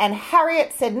 Jen and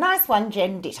Harriet said, nice one,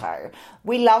 Jen, ditto.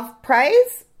 We love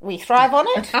praise. We thrive on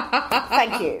it.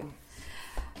 Thank you.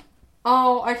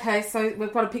 Oh, okay, so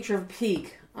we've got a picture of a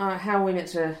pig. How are we meant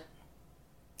to...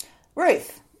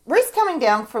 Ruth's coming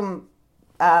down from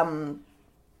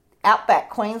outback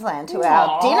Queensland to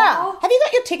our dinner. Have you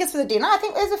got your tickets for the dinner? I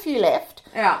think there's a few left.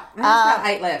 Yeah, there's about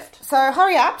 8 left. So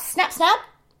hurry up, snap.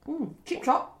 Chip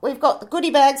chop. We've got the goodie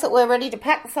bags that we're ready to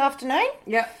pack this afternoon.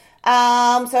 Yep.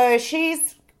 So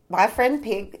she's my friend's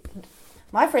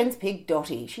pig,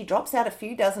 Dottie. She drops out a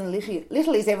few dozen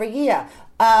littlies every year.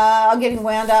 I'm getting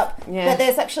wound up. Yeah. But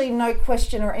there's actually no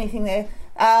question or anything there.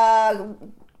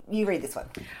 You read this one.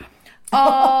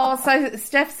 Oh, so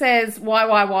Steph says,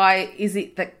 why is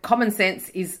it that common sense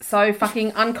is so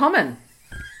fucking uncommon?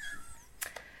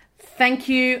 Thank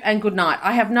you and good night.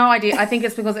 I have no idea. I think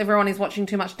it's because everyone is watching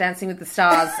too much Dancing with the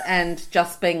Stars and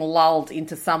just being lulled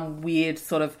into some weird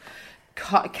sort of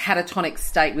catatonic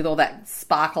state with all that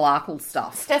sparkle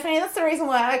stuff. Stephanie, that's the reason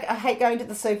why I hate going to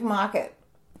the supermarket.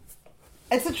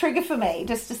 It's a trigger for me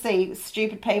just to see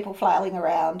stupid people flailing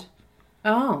around.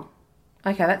 Oh,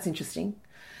 okay, that's interesting.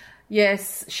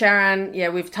 Yes, Sharon,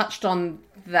 we've touched on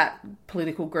that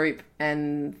political group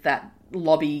and that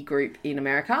lobby group in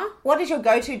America. What is your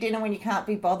go-to dinner when you can't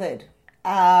be bothered?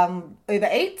 Uber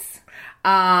Eats?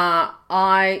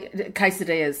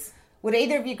 Quesadillas. Would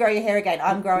either of you grow your hair again?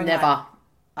 I'm growing Never. mine.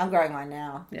 I'm growing mine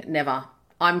now. Yeah, never.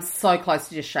 I'm so close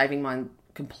to just shaving mine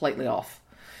completely off.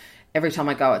 Every time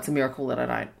I go, it's a miracle that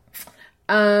I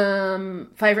don't.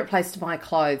 Favourite place to buy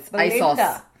clothes? Belinda.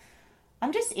 ASOS.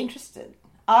 I'm just interested.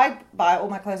 I buy all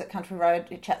my clothes at Country Road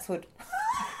in Chatswood.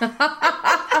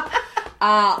 I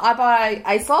buy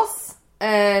ASOS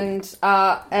and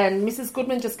Mrs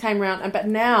Goodman just came around, but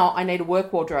now I need a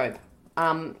work wardrobe.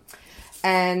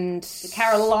 And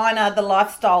Carolina, the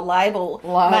lifestyle label,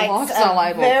 makes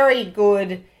a very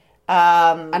good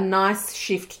a nice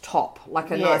shift top,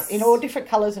 like a nice in all different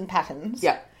colours and patterns.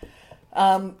 Yeah.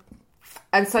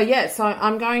 And so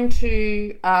I'm going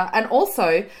to and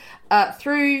also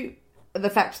through the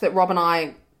fact that Rob and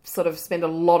I sort of spend a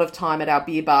lot of time at our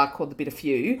beer bar called the Bit of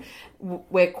Few,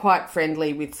 we're quite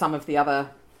friendly with some of the other,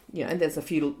 and there's a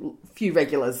few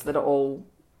regulars that are all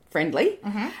friendly.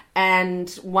 Mm-hmm. And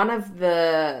one of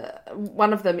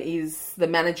them is the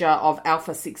manager of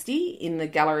Alpha 60 in the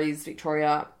Galleries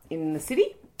Victoria in the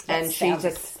city. That and she just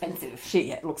expensive.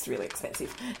 It looks really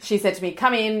expensive. She said to me,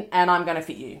 "Come in and I'm going to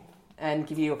fit you and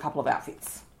give you a couple of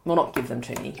outfits." Well, not give them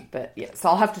to me, but yeah. So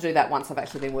I'll have to do that once I've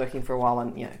actually been working for a while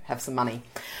and, have some money.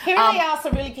 He really asked a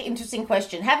really interesting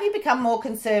question. Have you become more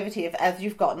conservative as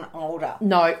you've gotten older?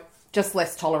 No, just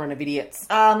less tolerant of idiots.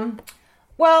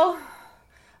 Well,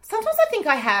 Sometimes I think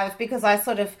I have, because I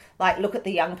sort of like look at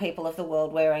the young people of the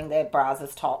world wearing their bras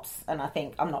as tops, and I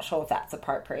think I'm not sure if that's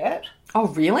appropriate. Oh,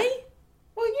 really?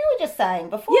 Well, you were just saying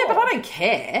before. Yeah, but I don't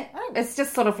care. It's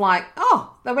just sort of like,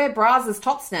 oh, they wear bras as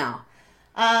tops now.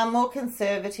 More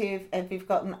conservative if you've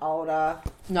gotten older.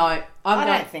 No, I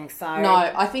don't think so. No,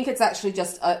 I think it's actually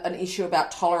just an issue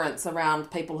about tolerance around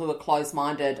people who are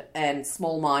closed-minded and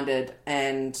small-minded,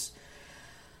 and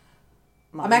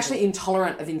I'm actually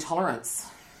intolerant of intolerance.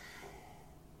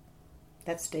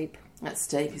 That's deep. That's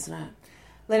deep, isn't it?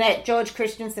 Lynette, George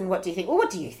Christensen, what do you think? Well, what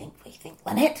do you think? What do you think,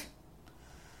 Lynette?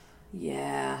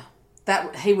 Yeah,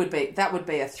 that would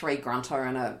be a 3 grunter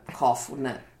and a cough, wouldn't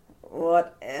it?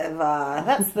 Whatever.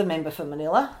 That's the member for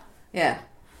Manila. Yeah.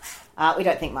 We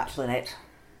don't think much, Lynette.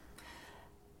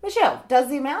 Michelle, does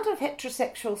the amount of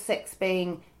heterosexual sex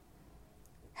being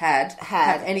have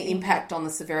any impact on the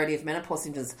severity of menopause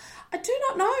symptoms? I do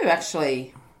not know,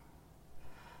 actually.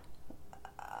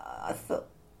 I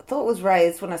thought was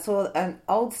raised when I saw an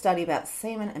old study about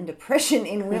semen and depression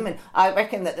in women. I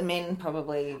reckon that the men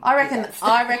probably... I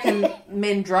reckon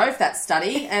men drove that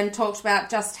study and talked about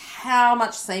just how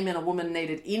much semen a woman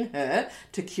needed in her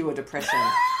to cure depression.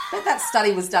 But that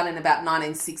study was done in about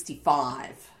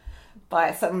 1965.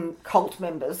 By some cult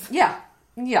members. Yeah.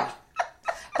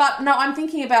 But no, I'm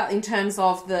thinking about in terms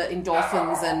of the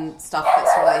endorphins and stuff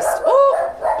that's released.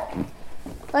 Oh!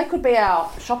 They could be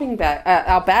our shopping bag,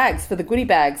 our bags for the goodie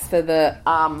bags for the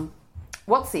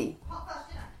whatsy.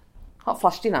 Hot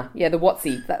flush dinner. Yeah, the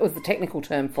whatsy. That was the technical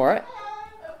term for it.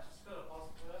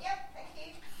 Yep, thank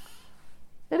you.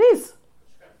 It is.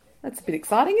 That's a bit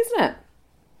exciting, isn't it?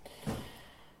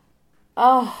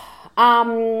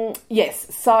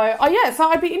 Yes. So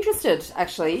I'd be interested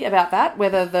actually about that.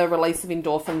 Whether the release of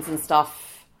endorphins and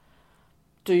stuff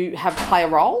play a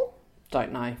role.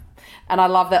 Don't know. And I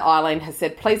love that Eileen has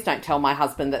said, please don't tell my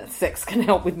husband that sex can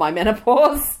help with my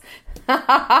menopause.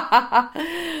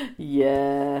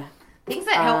 Yeah. Things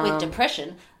that help with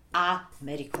depression are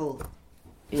medical.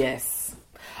 Yes.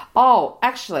 Oh,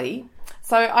 actually,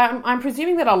 so I'm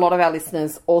presuming that a lot of our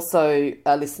listeners also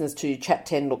are listeners to Chat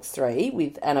 10 Looks 3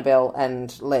 with Annabelle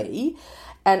and Lee.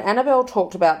 And Annabelle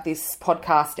talked about this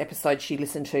podcast episode she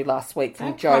listened to last week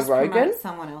from Joe Rogan.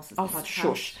 Someone else's podcast.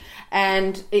 Shush.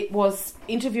 And it was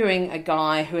interviewing a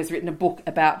guy who has written a book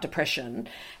about depression.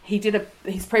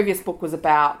 His previous book was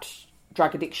about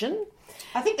drug addiction.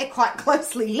 I think they're quite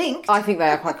closely linked. I think they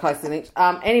are quite closely linked.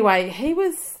 Anyway,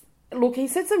 he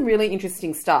said some really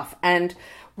interesting stuff. And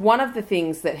one of the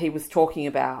things that he was talking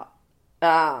about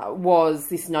was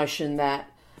this notion that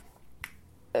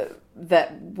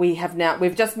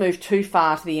we've just moved too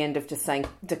far to the end of just saying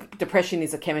depression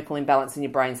is a chemical imbalance in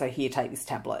your brain, so here, take this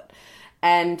tablet.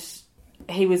 And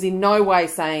he was in no way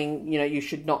saying, you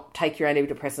should not take your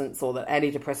antidepressants or that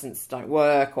antidepressants don't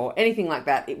work or anything like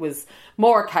that. It was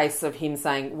more a case of him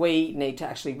saying we need to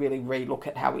actually really relook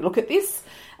at how we look at this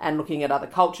and looking at other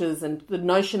cultures and the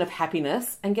notion of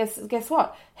happiness. And guess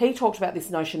what? He talked about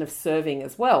this notion of serving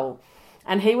as well.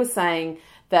 And he was saying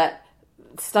that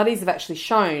studies have actually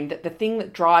shown that the thing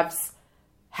that drives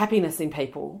happiness in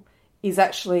people is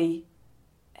actually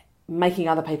making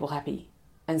other people happy,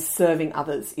 and serving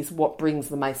others is what brings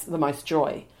the most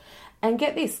joy. And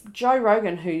get this, Joe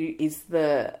Rogan, who is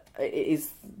the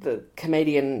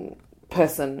comedian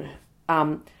person,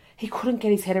 he couldn't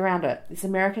get his head around it. This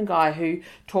American guy who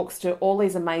talks to all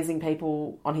these amazing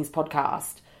people on his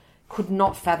podcast could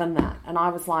not fathom that. And I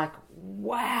was like,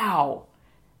 wow,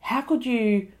 how could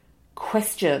you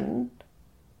question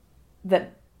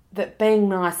that being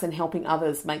nice and helping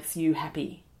others makes you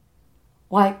happy?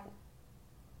 Like,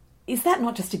 is that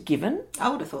not just a given? I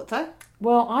would have thought so.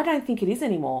 Well, I don't think it is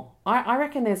anymore. I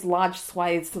reckon there's large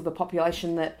swathes of the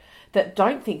population that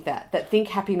don't think that think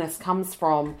happiness comes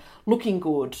from looking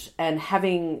good and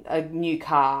having a new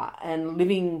car and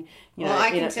living,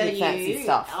 fancy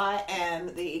stuff. I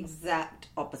am the exact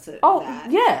opposite of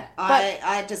that. Yeah.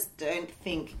 I just don't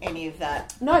think any of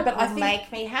that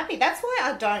make me happy. That's why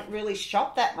I don't really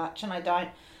shop that much, and I don't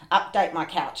update my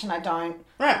couch, and I don't,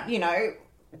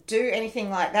 do anything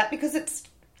like that, because it's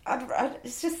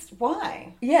just,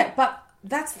 why? Yeah, but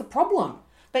that's the problem.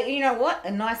 But you know what?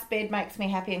 A nice bed makes me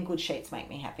happy, and good sheets make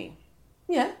me happy.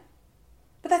 Yeah.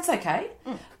 But that's okay.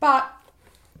 Mm. But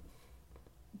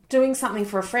doing something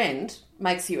for a friend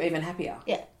makes you even happier.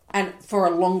 Yeah. And for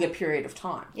a longer period of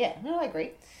time. Yeah, no, I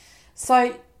agree.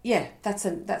 So, yeah, that's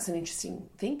an interesting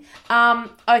thing.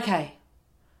 Okay.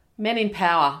 Men in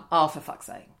power. Oh, for fuck's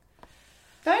sake.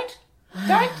 Don't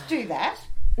do that.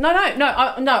 No,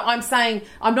 I'm not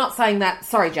saying that.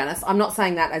 Sorry, Janice. I'm not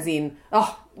saying that as in,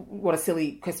 what a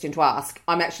silly question to ask.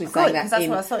 I'm actually saying that that's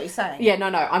what I thought you were saying. Yeah, no.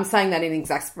 I'm saying that in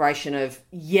exasperation of,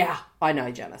 yeah, I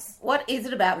know, Janice. What is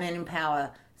it about men in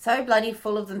power? So bloody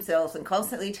full of themselves and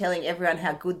constantly telling everyone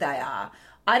how good they are.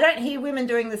 I don't hear women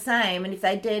doing the same, and if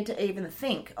they dared to even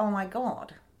think, oh my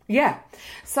God. Yeah.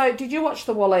 So did you watch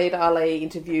the Waleed Ali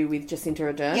interview with Jacinta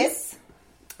Ardern? Yes.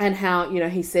 And how,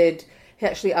 he said, he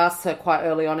actually asked her quite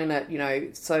early on in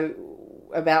it, so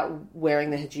about wearing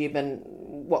the hijab and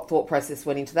what thought process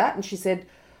went into that. And she said,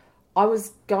 I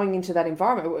was going into that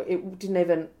environment. I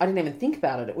didn't even think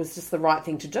about it. It was just the right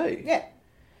thing to do. Yeah.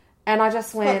 And I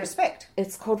just went... It's called respect.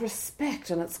 It's called respect,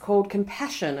 and it's called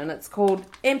compassion, and it's called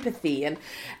empathy. And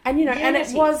and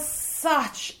it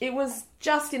was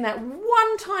just in that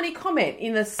one tiny comment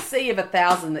in the sea of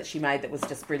 1,000 that she made that was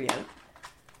just brilliant.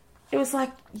 It was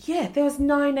like, yeah, there was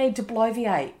no need to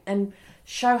bloviate and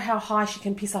show how high she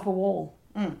can piss up a wall.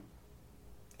 Mm.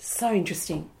 So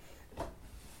interesting.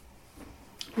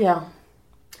 Yeah.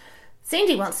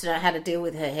 Cindy wants to know how to deal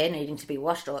with her hair needing to be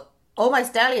washed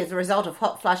almost daily as a result of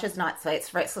hot flushes, night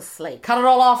sweats, restless sleep. Cut it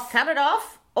all off. Cut it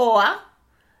off or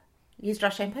use dry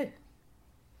shampoo.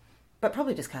 But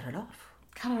probably just cut it off.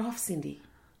 Cut it off, Cindy.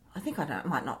 I think I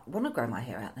might not want to grow my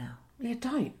hair out now. Yeah,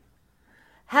 don't.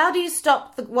 How do you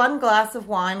stop the one glass of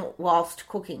wine whilst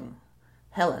cooking?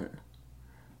 Helen,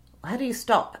 how do you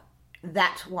stop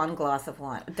that one glass of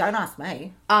wine? Don't ask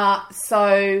me.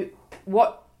 So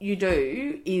what you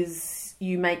do is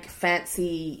you make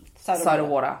fancy soda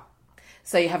water.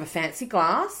 So you have a fancy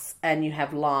glass and you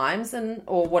have limes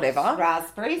or whatever.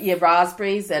 Raspberries. Yeah,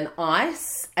 raspberries and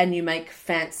ice, and you make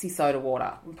fancy soda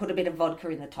water. And put a bit of vodka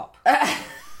in the top.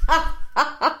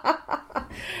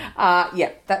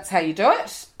 Yeah, that's how you do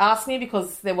it. Ask me,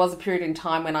 because there was a period in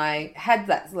time when I had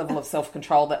that level of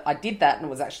self-control that I did that and it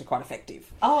was actually quite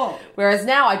effective. Oh. Whereas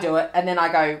now I do it and then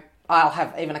I go, I'll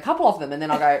have even a couple of them, and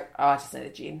then I go, oh, I just need a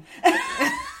gin.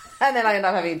 And then I end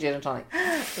up having a gin and tonic.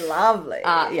 Lovely.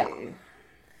 Yeah.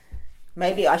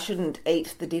 Maybe I shouldn't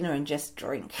eat the dinner and just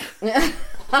drink. Well,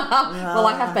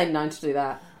 I have been known to do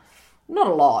that. Not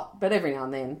a lot, but every now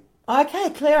and then. Okay,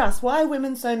 Claire asks, why are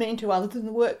women so mean to others in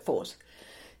the workforce?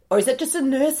 Or is it just a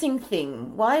nursing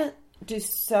thing? Why do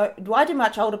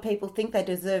much older people think they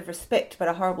deserve respect but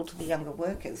are horrible to the younger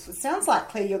workers? It sounds like,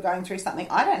 Claire, you're going through something.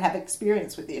 I don't have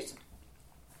experience with this.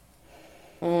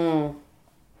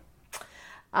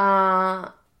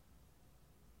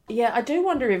 Yeah, I do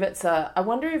wonder if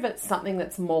it's something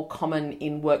that's more common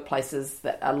in workplaces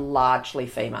that are largely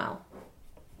female.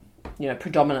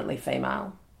 Predominantly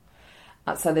female.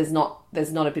 So there's not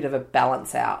a bit of a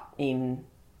balance out in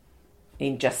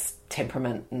just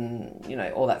temperament and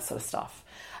all that sort of stuff.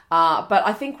 But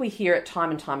I think we hear it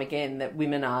time and time again that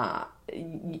women are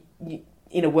in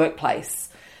a workplace.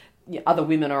 Other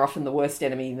women are often the worst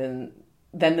enemy than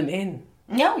the men.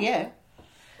 Oh yeah.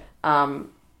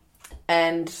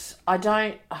 And I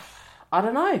don't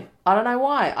know. I don't know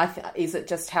why. Is it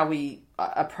just how we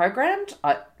are programmed?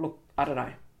 I don't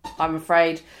know. I'm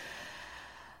afraid,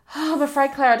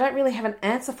 Claire, I don't really have an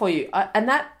answer for you. And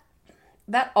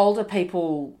that older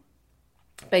people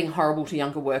being horrible to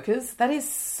younger workers, that is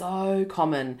so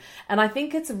common. And I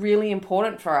think it's really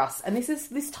important for us. And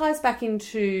this ties back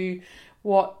into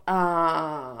what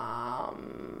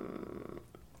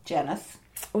Janice.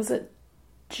 Was it?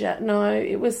 No,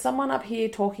 it was someone up here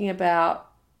talking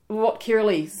about what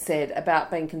Kiralee said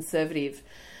about being conservative.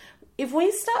 If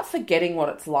we start forgetting what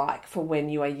it's like for when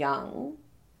you are young,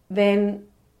 then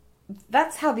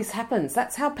that's how this happens.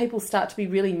 That's how people start to be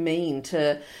really mean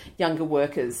to younger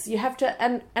workers. You have to,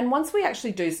 and once we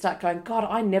actually do start going, God,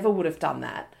 I never would have done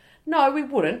that. No, we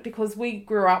wouldn't, because we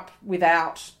grew up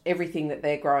without everything that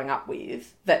they're growing up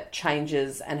with that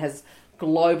changes and has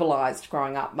globalized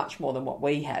growing up much more than what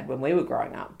we had when we were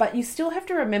growing up. But you still have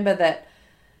to remember that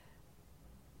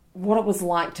what it was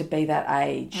like to be that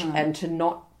age and to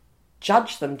not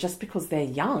judge them just because they're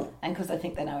young. And because they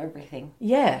think they know everything.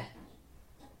 Yeah.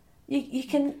 You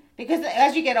can... Because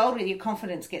as you get older, your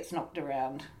confidence gets knocked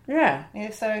around. Yeah.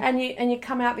 Yeah, so... And you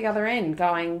come out the other end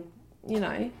going,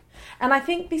 And I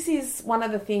think this is one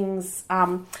of the things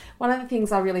I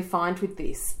really find with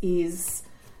this is...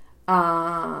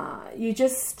 you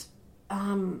just,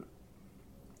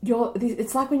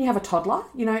 it's like when you have a toddler,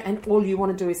 and all you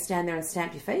want to do is stand there and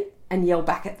stamp your feet and yell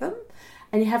back at them.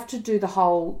 And you have to do the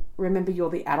whole, remember you're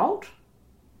the adult,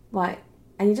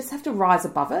 and you just have to rise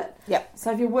above it. Yep.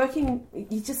 So if you're working,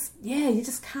 you just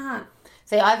can't.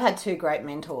 See, I've had two great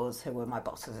mentors who were my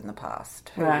bosses in the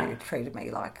past who treated me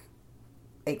like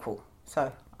equal.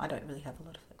 So I don't really have a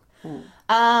lot of...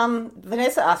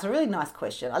 Vanessa asked a really nice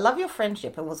question. I love your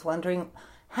friendship and was wondering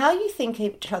how you think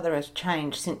each other has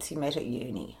changed since you met at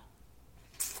uni.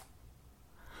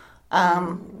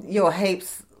 You're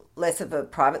heaps less of a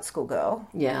private school girl.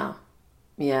 Yeah.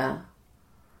 And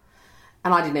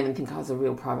I didn't even think I was a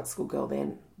real private school girl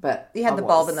then. But You had the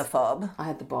bob and the fob. I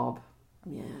had the bob.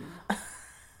 Yeah.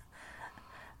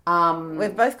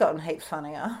 We've both gotten heaps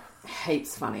funnier.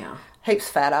 Heaps funnier. Heaps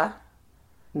fatter.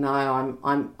 No,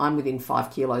 I'm within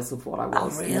 5 kilos of what I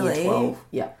was in year really? 12.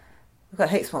 Yeah. We've got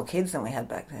heaps more kids than we had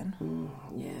back then.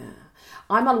 Yeah.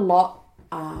 I'm a lot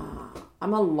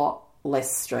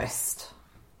less stressed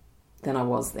than I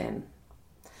was then.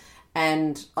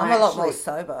 And I'm a lot more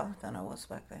sober than I was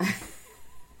back then.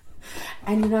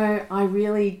 And, you know, I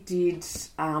really did...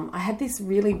 I had this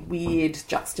really weird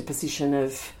juxtaposition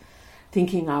of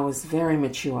thinking I was very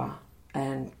mature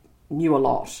and knew a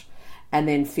lot, and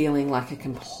then feeling like a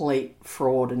complete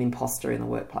fraud and imposter in the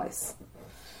workplace.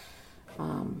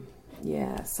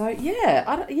 Yeah. So,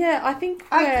 I think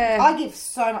I give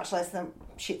so much less than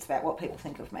shits about what people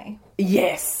think of me.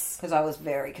 Yes. Because I was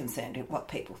very concerned with what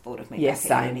people thought of me Yes,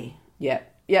 back in same. uni.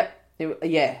 Yep.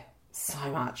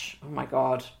 So much. Oh, my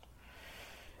God.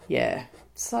 Yeah.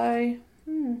 So,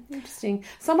 interesting.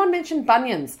 Someone mentioned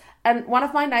bunions, and one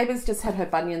of my neighbours just had her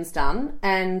bunions done,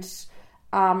 and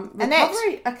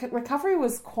recovery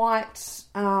was quite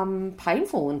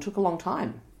painful and took a long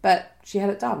time, but she had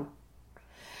it done.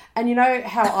 And you know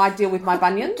how I deal with my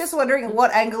bunions? Just wondering,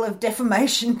 what angle of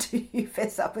defamation do you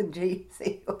fess up in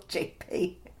GC or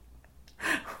GP?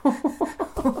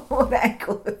 What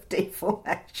angle of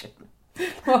deformation?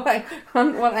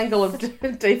 What angle of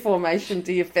deformation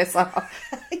do you fess up?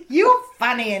 You're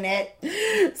funny, Annette.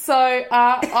 So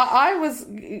I was...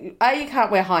 A, you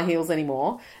can't wear high heels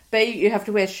anymore. B, you have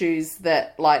to wear shoes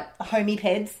that like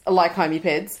homie-peds. Like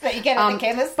homie-peds. That you get at the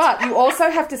chemist. But you also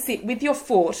have to sit with your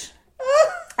foot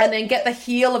and then get the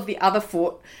heel of the other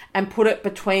foot and put it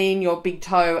between your big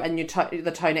toe and your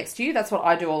the toe next to you. That's what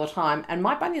I do all the time. And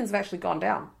my bunions have actually gone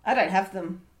down. I don't have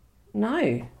them.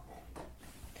 No.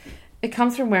 It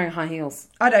comes from wearing high heels.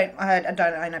 I don't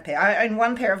own a pair. I own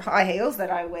one pair of high heels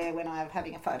that I wear when I'm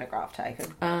having a photograph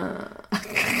taken.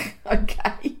 Okay.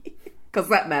 Because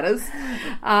that matters.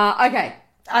 Okay.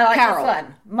 I like Carol. this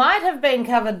one. Might have been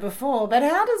covered before, but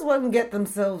how does one get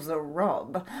themselves a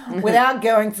Rob without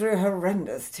going through a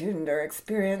horrendous Tinder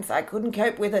experience? I couldn't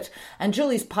cope with it. And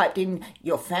Julie's piped in,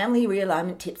 your family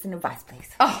realignment tips and advice,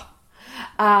 please. Oh.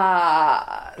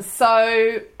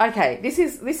 Okay, this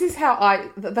is how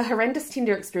the horrendous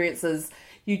Tinder experiences,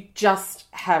 you just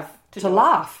have to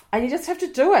laugh and you just have to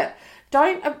do it.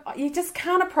 You just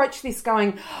can't approach this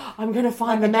going, I'm going to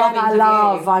find the man I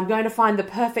love. I'm going to find the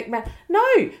perfect man.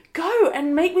 No, go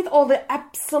and meet with all the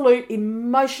absolute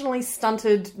emotionally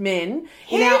stunted men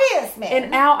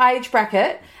in our age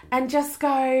bracket and just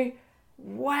go,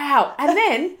 wow. And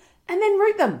then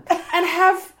root them and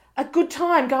have a good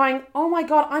time going, oh my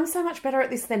God, I'm so much better at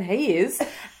this than he is.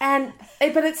 But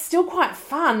it's still quite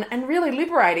fun and really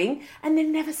liberating, and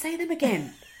then never see them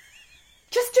again.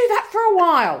 Just do that for a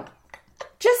while.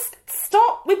 Just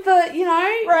stop with the,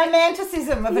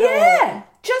 romanticism of it all. Yeah.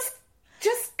 Just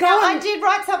go. Now, I did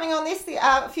write something on this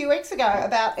a few weeks ago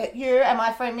about you and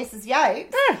my friend Mrs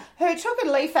Yates, who took a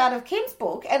leaf out of Kim's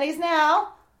book and is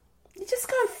now... You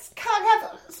just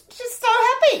she's so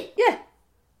happy. Yeah.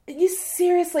 You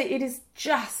seriously, it's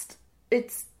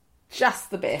just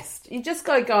the best. You just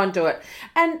got to go and do it.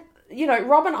 And,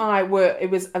 Rob and I it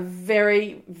was a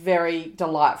very, very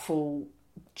delightful,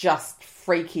 just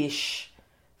freakish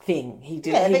thing he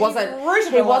did. Yeah, he wasn't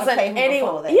any,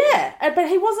 yeah, but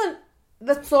he wasn't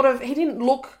the sort of, he didn't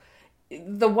look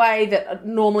the way that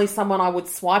normally someone I would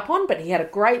swipe on, but he had a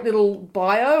great little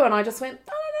bio, and I just went,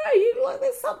 I don't know,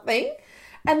 there's something.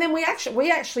 And then we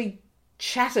actually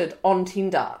chatted on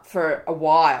Tinder for a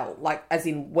while, like as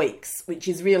in weeks, which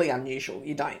is really unusual.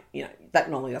 That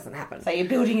normally doesn't happen. So you're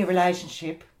building a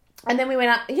relationship. And then we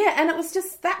went out, and it was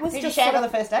just, that was Did just... you shout on the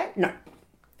first date? No.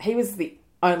 He was the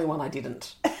only one I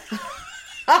didn't.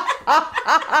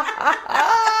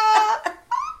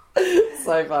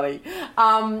 So funny.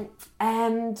 And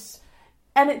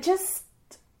it just...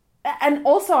 And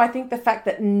also I think the fact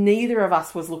that neither of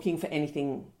us was looking for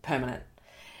anything permanent.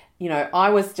 I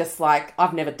was just like,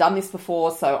 I've never done this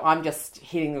before, so I'm just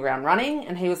hitting the ground running.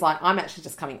 And he was like, I'm actually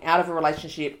just coming out of a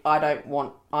relationship.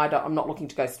 I'm not looking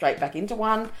to go straight back into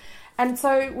one. And so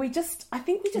I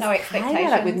think we just came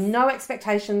at it with no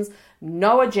expectations,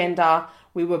 no agenda.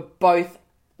 We were both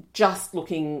just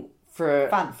looking for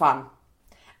fun.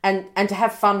 And to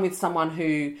have fun with someone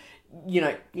who,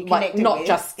 like not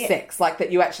just sex, like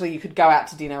that you could go out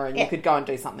to dinner and you could go and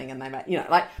do something and they might,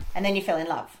 And then you fell in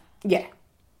love. Yeah.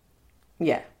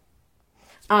 Yeah.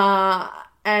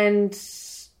 And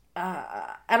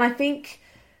I think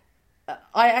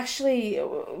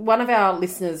one of our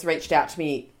listeners reached out to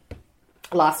me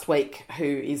last week who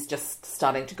is just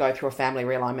starting to go through a family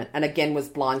realignment and again was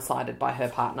blindsided by her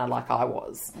partner like I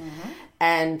was. Mm-hmm.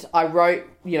 And I wrote,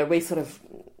 we sort of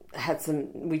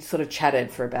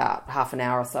chatted for about half an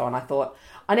hour or so, and I thought,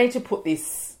 I need to put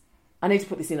this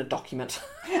in a document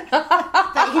that you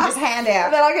can just hand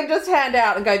out. That I can just hand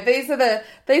out and go, these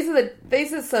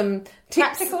are some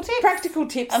tips, practical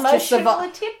tips,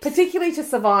 emotional tips, particularly to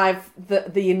survive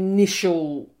the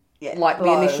initial,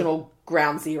 the initial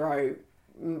ground zero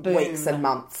weeks and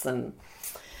months, and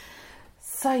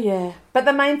so yeah. But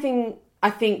the main thing I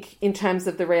think in terms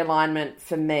of the realignment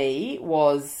for me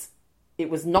was it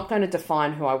was not going to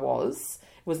define who I was.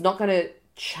 It was not going to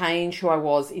change who I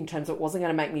was in terms of it wasn't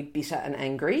going to make me bitter and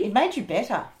angry. It made you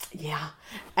better. Yeah.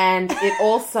 And it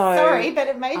also... Sorry, but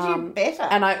it made you better.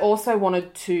 And I also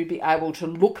wanted to be able to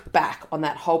look back on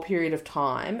that whole period of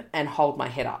time and hold my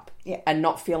head up. Yeah. And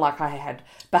not feel like I had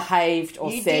behaved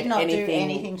or you said did not anything. Do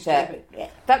anything stupid. Yeah.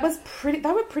 That was pretty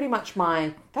much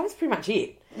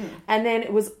it. Mm. And then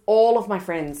it was all of my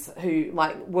friends who,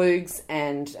 like Woogs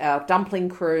and our dumpling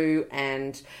crew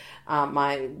and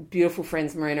my beautiful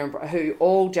friends Marina, who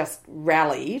all just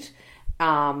rallied,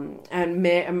 and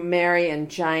Mary and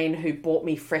Jane, who bought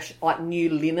me fresh, like new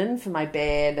linen for my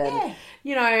bed, and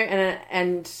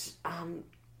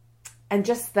and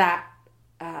just that,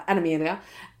 and Amelia,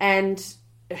 and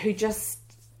who just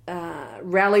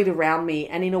rallied around me,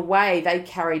 and in a way they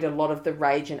carried a lot of the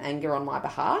rage and anger on my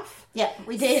behalf. Yeah,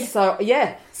 we did. So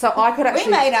I could actually...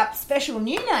 We made up special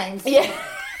new names. Yeah.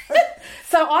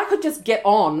 So I could just get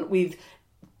on with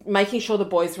making sure the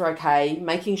boys were okay,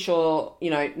 making sure,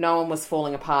 no one was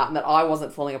falling apart and that I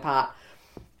wasn't falling apart.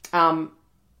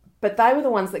 But they were the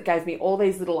ones that gave me all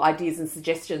these little ideas and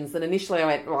suggestions that initially I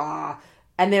went, "Rah,"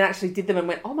 and then actually did them and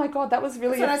went, oh my God, that was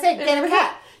really... That's what I said, get a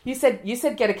cat. You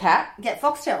said get a cat. Get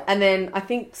foxtail. And then I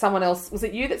think someone else, was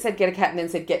it you that said get a cat and then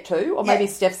said get two? Or maybe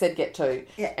Steph said get two.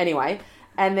 Yeah. Anyway,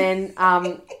 and then...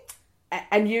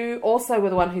 and you also were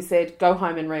the one who said, go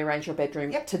home and rearrange your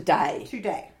bedroom today.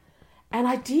 Today. And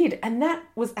I did. And that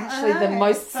was actually the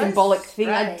most symbolic thing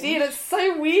I did. It's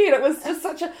so weird. It was just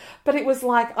such a... But it was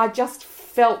like, I just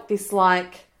felt this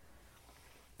like...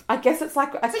 I guess it's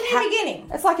like a cat. New beginning.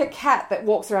 It's like a cat that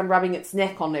walks around rubbing its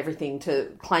neck on everything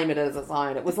to claim it as its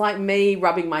own. It was like me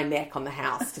rubbing my neck on the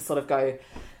house to sort of go,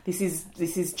 this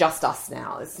is just us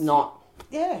now. It's not...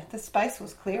 Yeah, the space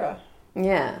was clearer.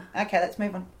 Yeah. Okay, let's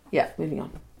move on. Yeah, moving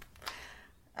on.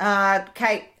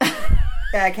 Kate.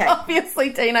 Okay.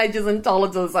 Obviously, teenagers and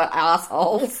toddlers are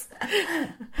assholes.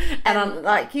 And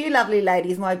like you lovely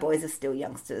ladies, my boys are still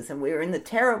youngsters, and we were in the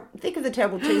thick of the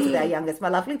terrible twos with our youngest. My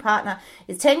lovely partner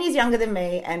is 10 years younger than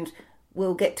me, and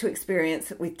we'll get to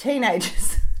experience it with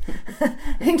teenagers.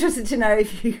 Interested to know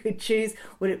if you could choose,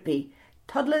 would it be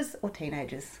toddlers or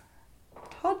teenagers?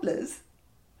 Toddlers?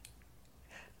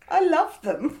 I love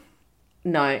them.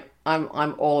 No,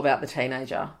 I'm all about the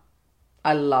teenager.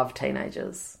 I love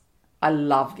teenagers. I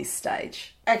love this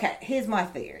stage. Okay, here's my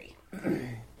theory.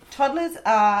 Toddlers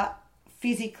are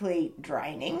physically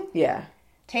draining. Yeah.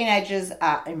 Teenagers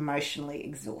are emotionally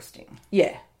exhausting.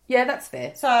 Yeah. Yeah, that's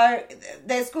fair. So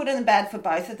there's good and bad for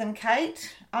both of them,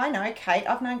 Kate. I know Kate.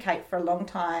 I've known Kate for a long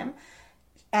time.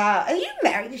 Are you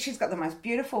married? She's got the most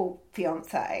beautiful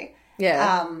fiancé.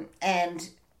 Yeah. And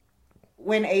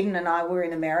when Eden and I were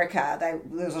in America, there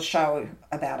was a show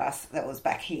about us that was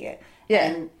back here. Yeah.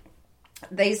 And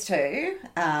these two,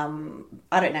 I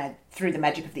don't know, through the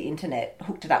magic of the internet,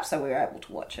 hooked it up so we were able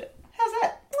to watch it. How's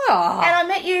that? Aww. And I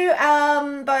met you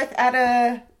both at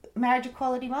a marriage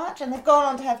equality march, and they've gone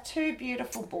on to have two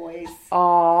beautiful boys.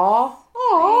 Aww. Aww.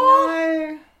 I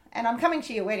know. And I'm coming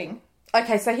to your wedding.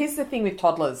 Okay, so here's the thing with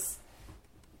toddlers.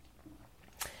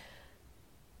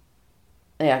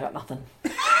 Yeah, I got nothing.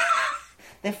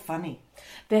 They're funny.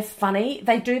 They're funny.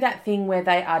 They do that thing where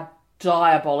they are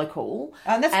diabolical. Oh,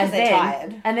 and that's because they're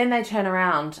tired. And then they turn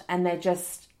around and they're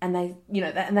just... And they,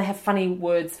 and they have funny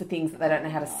words for things that they don't know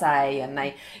how to say, and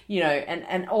they,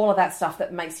 and all of that stuff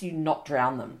that makes you not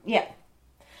drown them. Yeah.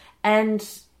 And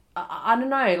I don't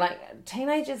know, like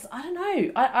teenagers, I don't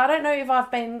know. I don't know if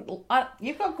I've been...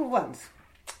 You've got good ones.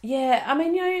 Yeah, I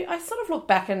mean, I sort of look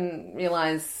back and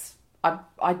realise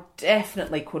I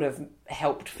definitely could have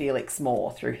helped Felix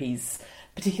more through his,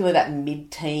 particularly that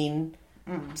mid-teen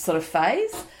sort of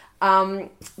phase.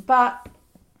 But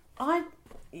I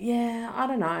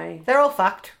don't know. They're all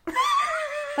fucked.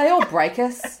 They all break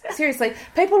us. Seriously.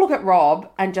 People look at Rob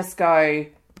and just go,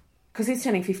 because he's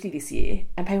turning 50 this year,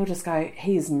 and people just go,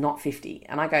 he is not 50.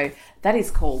 And I go, that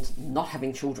is called not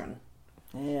having children.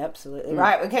 Yeah, absolutely.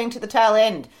 Right, we're getting to the tail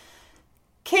end.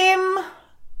 Kim,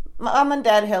 mum and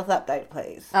dad health update,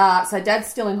 please. So dad's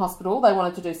still in hospital. They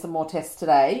wanted to do some more tests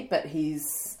today, but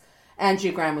his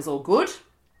angiogram was all good.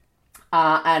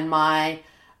 And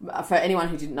for anyone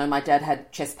who didn't know, my dad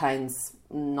had chest pains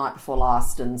night before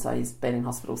last, and so he's been in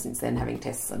hospital since then having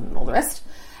tests and all the rest.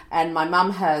 And my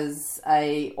mum has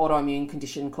a autoimmune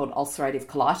condition called ulcerative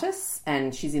colitis,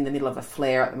 and she's in the middle of a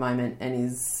flare at the moment and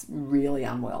is really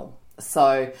unwell.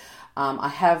 So I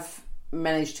have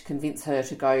managed to convince her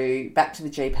to go back to the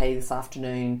GP this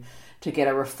afternoon to get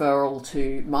a referral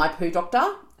to my poo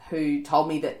doctor, who told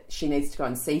me that she needs to go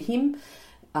and see him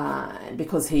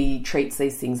because he treats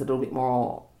these things a little bit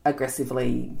more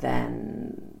aggressively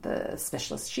than the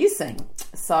specialist she's seeing.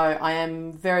 So I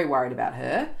am very worried about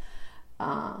her.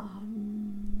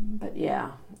 But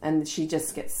yeah, and she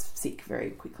just gets sick very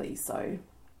quickly. So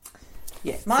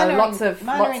yeah, so lots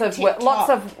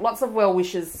of well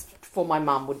wishes for my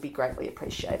mum would be greatly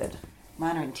appreciated.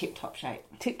 Mine are in tip-top shape.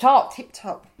 Tip-top?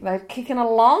 Tip-top. They're kicking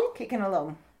along? Kicking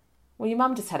along. Well, your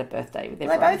mum just had a birthday with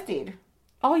Well, everyone. they both did.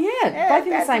 Oh yeah, both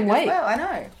in the same week. Well, I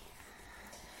know.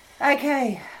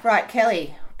 Okay, right,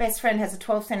 Kelly. Best friend has a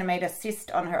 12-centimetre cyst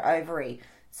on her ovary.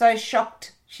 So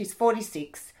shocked. She's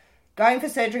 46. Going for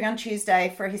surgery on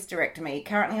Tuesday for a hysterectomy.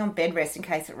 Currently on bed rest in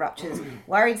case it ruptures.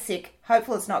 Worried sick.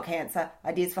 Hopeful it's not cancer.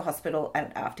 Ideas for hospital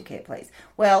and aftercare, please.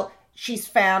 Well, she's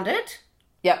found it.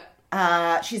 Yep.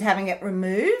 She's having it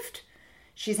removed.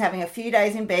 She's having a few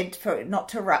days in bed for it not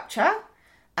to rupture.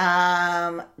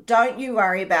 Don't you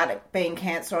worry about it being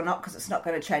cancer or not, because it's not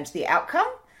going to change the outcome.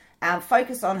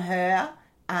 Focus on her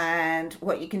and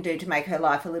what you can do to make her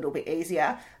life a little bit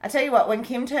easier. I tell you what, when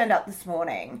Kim turned up this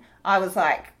morning, I was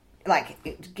like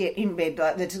get in bed,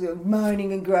 like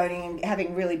moaning and groaning and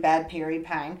having really bad period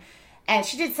pain. And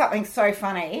she did something so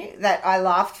funny that I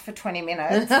laughed for 20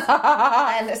 minutes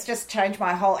and it's just changed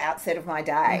my whole outset of my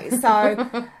day.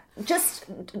 So just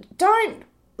don't,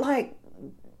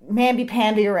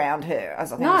 mamby-pamby around her,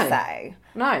 as I was going to say.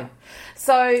 No.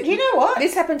 So, you know what?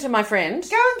 This happened to my friend.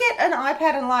 Go and get an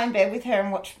iPad and lie in bed with her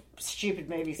and watch stupid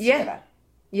movies together.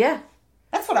 Yeah.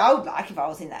 That's what I would like if I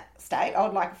was in that state. I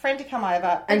would like a friend to come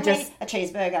over and just me a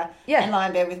cheeseburger and lie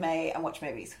in bed with me and watch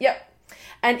movies. Yep.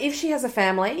 And if she has a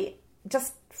family,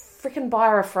 just freaking buy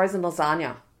her a frozen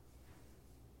lasagna.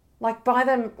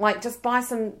 Just buy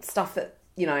some stuff that,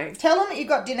 Tell them that you've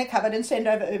got dinner covered and send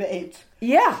over Uber Eats.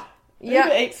 Yeah.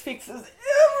 Uber Eats fixes everything.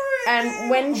 And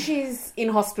when she's in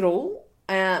hospital,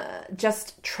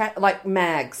 just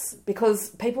mags,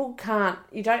 because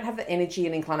you don't have the energy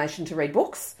and inclination to read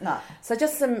books. No. So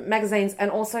just some magazines and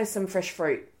also some fresh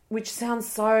fruit, which sounds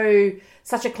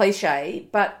such a cliche,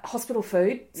 but hospital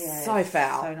food, so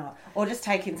foul. So not. Or just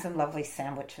take in some lovely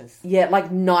sandwiches. Yeah,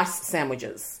 nice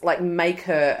sandwiches. Make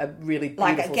her a really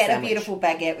beautiful get sandwich. A beautiful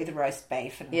baguette with roast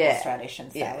beef and horseradish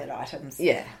and salad items.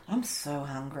 Yeah. I'm so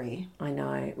hungry. I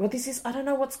know. Well, I don't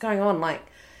know what's going on. I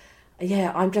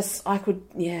just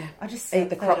eat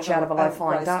the crotch out of a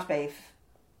low-flying duck. Roast beef,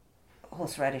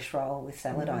 horseradish roll with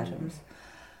salad items.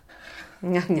 Do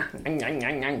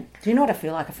you know what I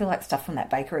feel like? I feel like stuff from that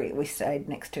bakery we stayed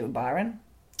next to in Byron.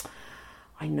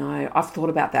 I know. I've thought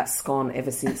about that scone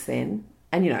ever since then.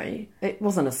 And, it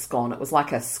wasn't a scone. It was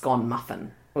like a scone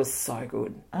muffin. It was so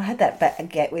good. I had that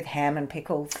baguette with ham and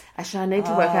pickles. Actually, I need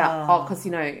to work out. Oh, because,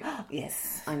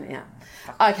 Yes. Yeah.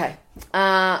 Okay.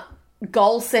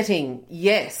 Goal setting.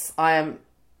 Yes, I am.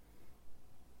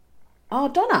 Oh,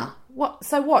 Donna. What?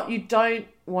 So what? You don't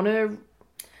want to...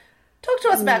 Talk to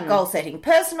us about goal setting,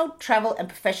 personal, travel and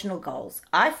professional goals.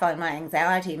 I find my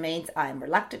anxiety means I am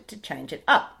reluctant to change it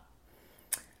up.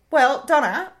 Well,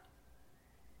 Donna.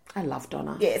 I love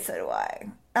Donna. Yeah, so do I.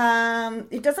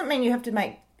 It doesn't mean you have to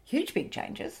make huge, big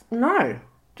changes. No.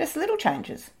 Just little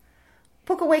changes.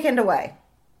 Book a weekend away.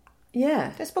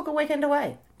 Yeah. Just book a weekend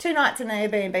away. 2 nights in an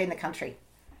Airbnb in the country.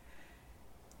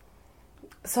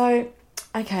 So,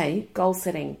 okay, goal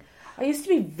setting. I used to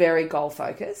be very goal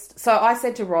focused. So I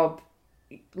said to Rob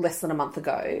less than a month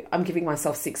ago, I'm giving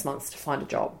myself 6 months to find a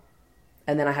job.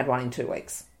 And then I had one in 2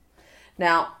 weeks.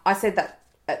 Now, I said that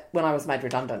when I was made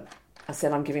redundant. I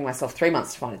said I'm giving myself 3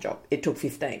 months to find a job. It took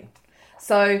 15.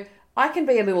 So I can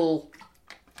be a little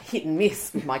hit and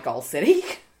miss with my goal setting.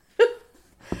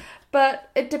 But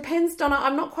it depends, Donna.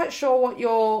 I'm not quite sure what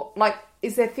you're...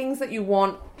 is there things that you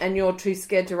want and you're too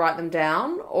scared to write them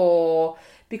down? Or...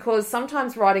 Because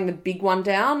sometimes writing the big one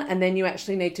down and then you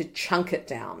actually need to chunk it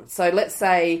down. So let's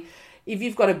say if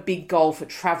you've got a big goal for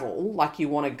travel, like you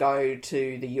want to go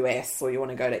to the US or you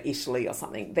want to go to Italy or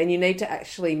something, then you need to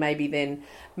actually maybe then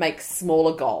make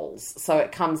smaller goals. So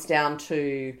it comes down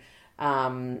to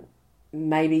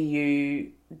maybe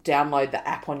you download the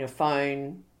app on your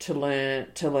phone to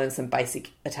learn some basic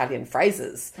Italian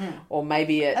phrases, or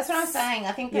maybe it's... That's what I'm saying.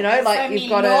 I think that there's so many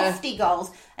lofty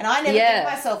goals, and I never give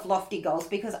myself lofty goals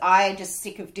because I'm just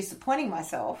sick of disappointing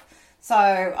myself.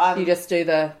 So you just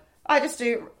do I just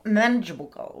do manageable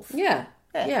goals. Yeah.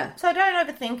 So don't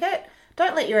overthink it.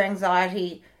 Don't let your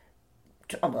anxiety...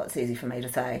 well, it's easy for me to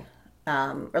say.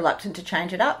 Reluctant to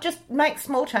change it up. Just make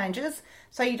small changes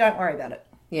so you don't worry about it.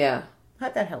 Yeah.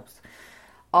 Hope that helps.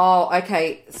 Oh,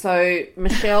 okay. So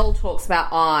Michelle talks about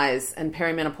eyes and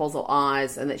perimenopausal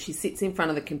eyes, and that she sits in front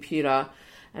of the computer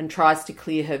and tries to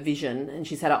clear her vision. And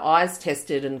she's had her eyes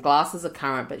tested and glasses are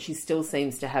current, but she still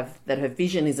seems to have that her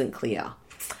vision isn't clear.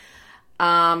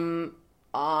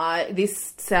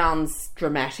 This sounds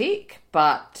dramatic,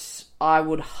 but I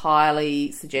would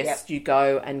highly suggest you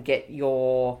go and get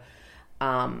your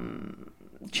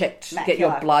checked, get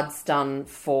your bloods done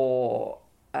for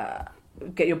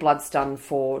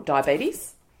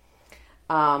diabetes.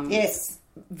 Yes,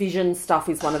 vision stuff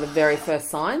is one of the very first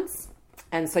signs,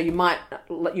 and so you might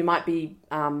be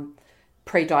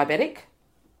pre-diabetic.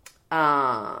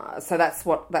 So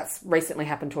that's recently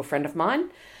happened to a friend of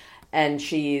mine. And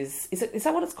she is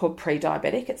that what it's called,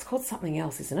 pre-diabetic? It's called something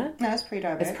else, isn't it? No, it's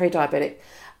pre-diabetic. It's pre-diabetic.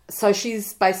 So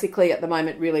she's basically at the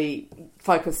moment really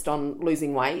focused on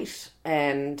losing weight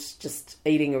and just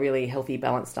eating a really healthy,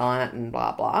 balanced diet and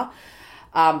blah, blah.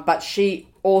 But she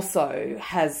also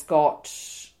has got,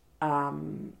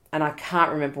 and I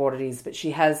can't remember what it is, but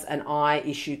she has an eye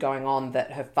issue going on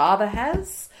that her father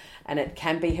has, and it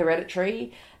can be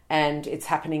hereditary, and it's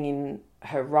happening in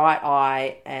her right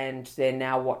eye, and they're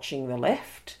now watching the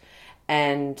left,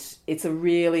 and it's a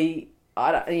really,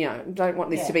 don't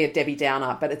want this to be a Debbie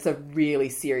Downer, but it's a really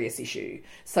serious issue.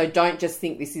 So don't just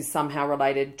think this is somehow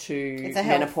related to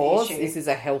menopause. This is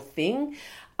a health thing,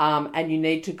 and you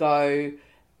need to go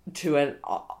to an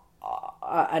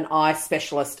eye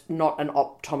specialist, not an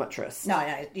optometrist.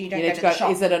 No, you don't go to the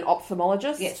shop. Is it an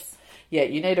ophthalmologist? Yes. Yeah,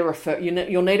 you need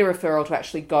you'll need a referral to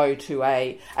actually go to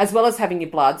as well as having your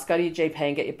bloods, go to your GP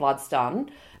and get your bloods done,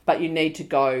 but you need to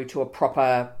go to a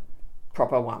proper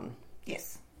one.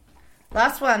 Yes.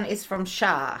 Last one is from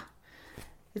Shah.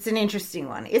 It's an interesting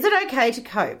one. Is it okay to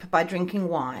cope by drinking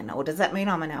wine, or does that mean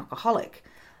I'm an alcoholic?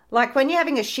 Like when you're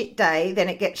having a shit day, then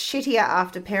it gets shittier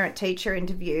after parent-teacher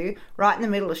interview, right in the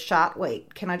middle of Shark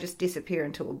Week. Can I just disappear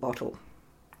into a bottle?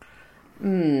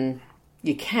 You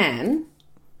can.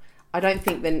 I don't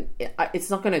think then it's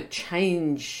not going to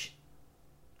change,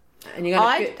 and you're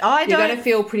going to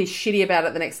feel pretty shitty about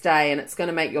it the next day, and it's going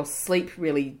to make your sleep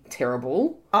really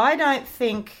terrible. I don't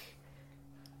think.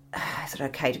 Is it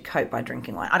okay to cope by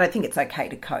drinking wine? I don't think it's okay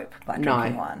to cope by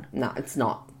drinking wine. No, it's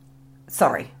not.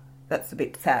 Sorry, that's a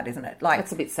bit sad, isn't it? Like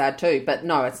that's a bit sad too, but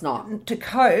no, it's not. To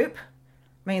cope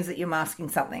means that you're masking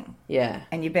something. Yeah,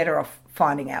 and you're better off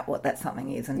finding out what that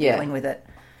something is and dealing with it.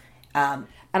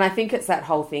 And I think it's that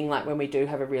whole thing, like when we do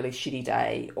have a really shitty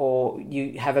day, or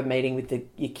you have a meeting with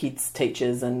your kids'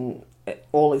 teachers and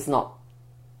all is not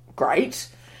great.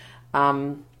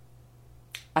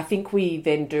 I think we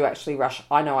then do actually rush.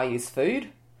 I know I use food,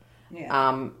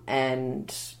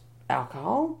 and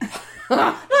alcohol.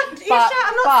 I'm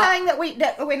not saying that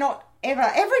we're not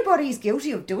ever. Everybody's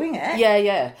guilty of doing it.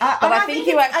 Yeah. But I think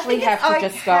you actually have to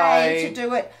just go to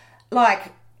do it like.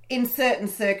 In certain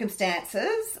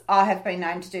circumstances, I have been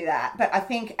known to do that. But I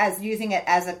think as using it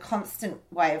as a constant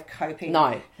way of coping...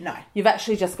 No. You've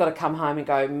actually just got to come home and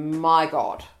go, my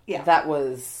God, that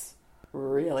was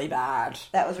really bad.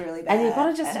 That was really bad. And you've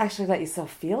got to just actually let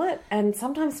yourself feel it. And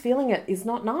sometimes feeling it is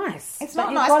not nice. It's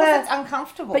not nice because it's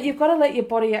uncomfortable. But you've got to let your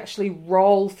body actually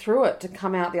roll through it to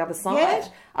come out the other side. Yeah.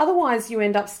 Otherwise, you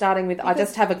end up starting with, I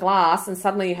just have a glass, and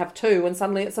suddenly you have two, and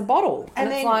suddenly it's a bottle.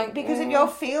 And then, it's like... Because if you're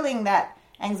feeling that...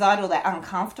 anxiety or that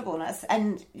uncomfortableness,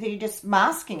 and you're just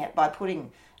masking it by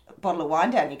putting a bottle of wine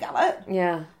down your gullet.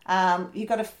 Yeah. You've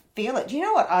got to feel it. Do you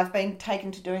know what I've been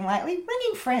taken to doing lately?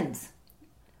 Ringing friends.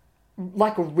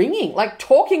 Like ringing? Like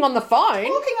talking on the phone?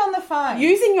 Talking on the phone.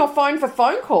 Using your phone for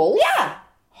phone calls? Yeah.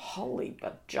 Holy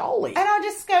bajolly. And I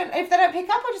just go, if they don't pick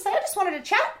up, I just say, I just wanted to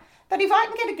chat. But if I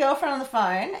can get a girlfriend on the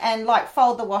phone and like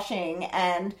fold the washing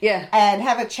and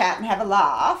have a chat and have a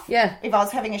laugh, if I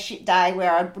was having a shit day where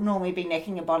I'd normally be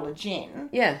necking a bottle of gin,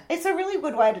 it's a really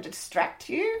good way to distract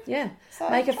you. Yeah, so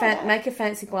make a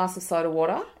fancy glass of soda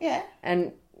water. Yeah,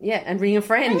 and ring a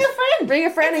friend. Ring a friend. Ring a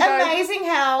friend. It's amazing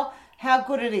how how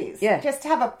good it is. Yeah. Just to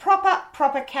have a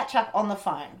proper catch-up on the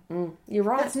phone. You're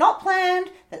right. That's not planned.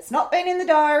 That's not been in the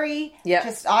diary.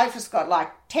 Yeah. I've just got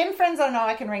like 10 friends I know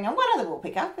I can ring, and one of them will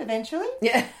pick up eventually.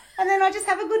 Yeah. And then I just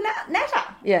have a good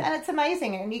natter. Yeah. And it's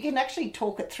amazing. And you can actually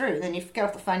talk it through. Then you get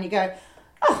off the phone, you go,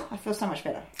 oh, I feel so much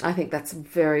better. I think that's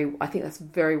very wise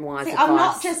advice. I'm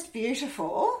not just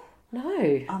beautiful.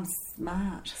 No. I'm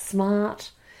smart. Smart.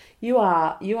 You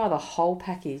are the whole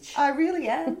package. I really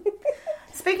am.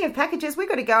 Speaking of packages, we've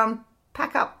got to go and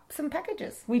pack up some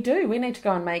packages. We do. We need to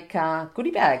go and make goodie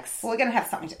bags. Well, we're going to have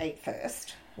something to eat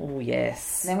first. Oh,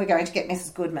 yes. And then we're going to get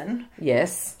Mrs Goodman.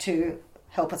 Yes. To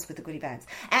help us with the goodie bags.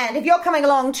 And if you're coming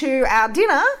along to our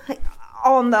dinner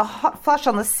on the Hot Flush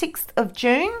on the 6th of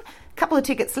June, a couple of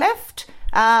tickets left,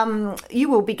 you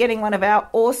will be getting one of our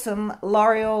awesome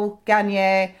L'Oreal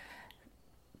Garnier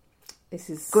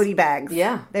goodie bags.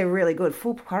 Yeah. They're really good.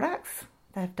 Full products.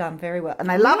 They've done very well. And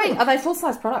they're loving. Are they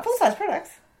full-size products? Full-size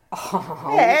products.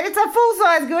 Oh. Yeah, it's a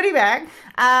full-size goodie bag.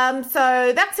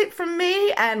 So that's it from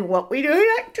me and what we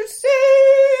do like to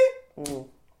see.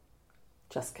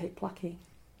 Just keep plucky.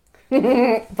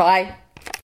 Bye.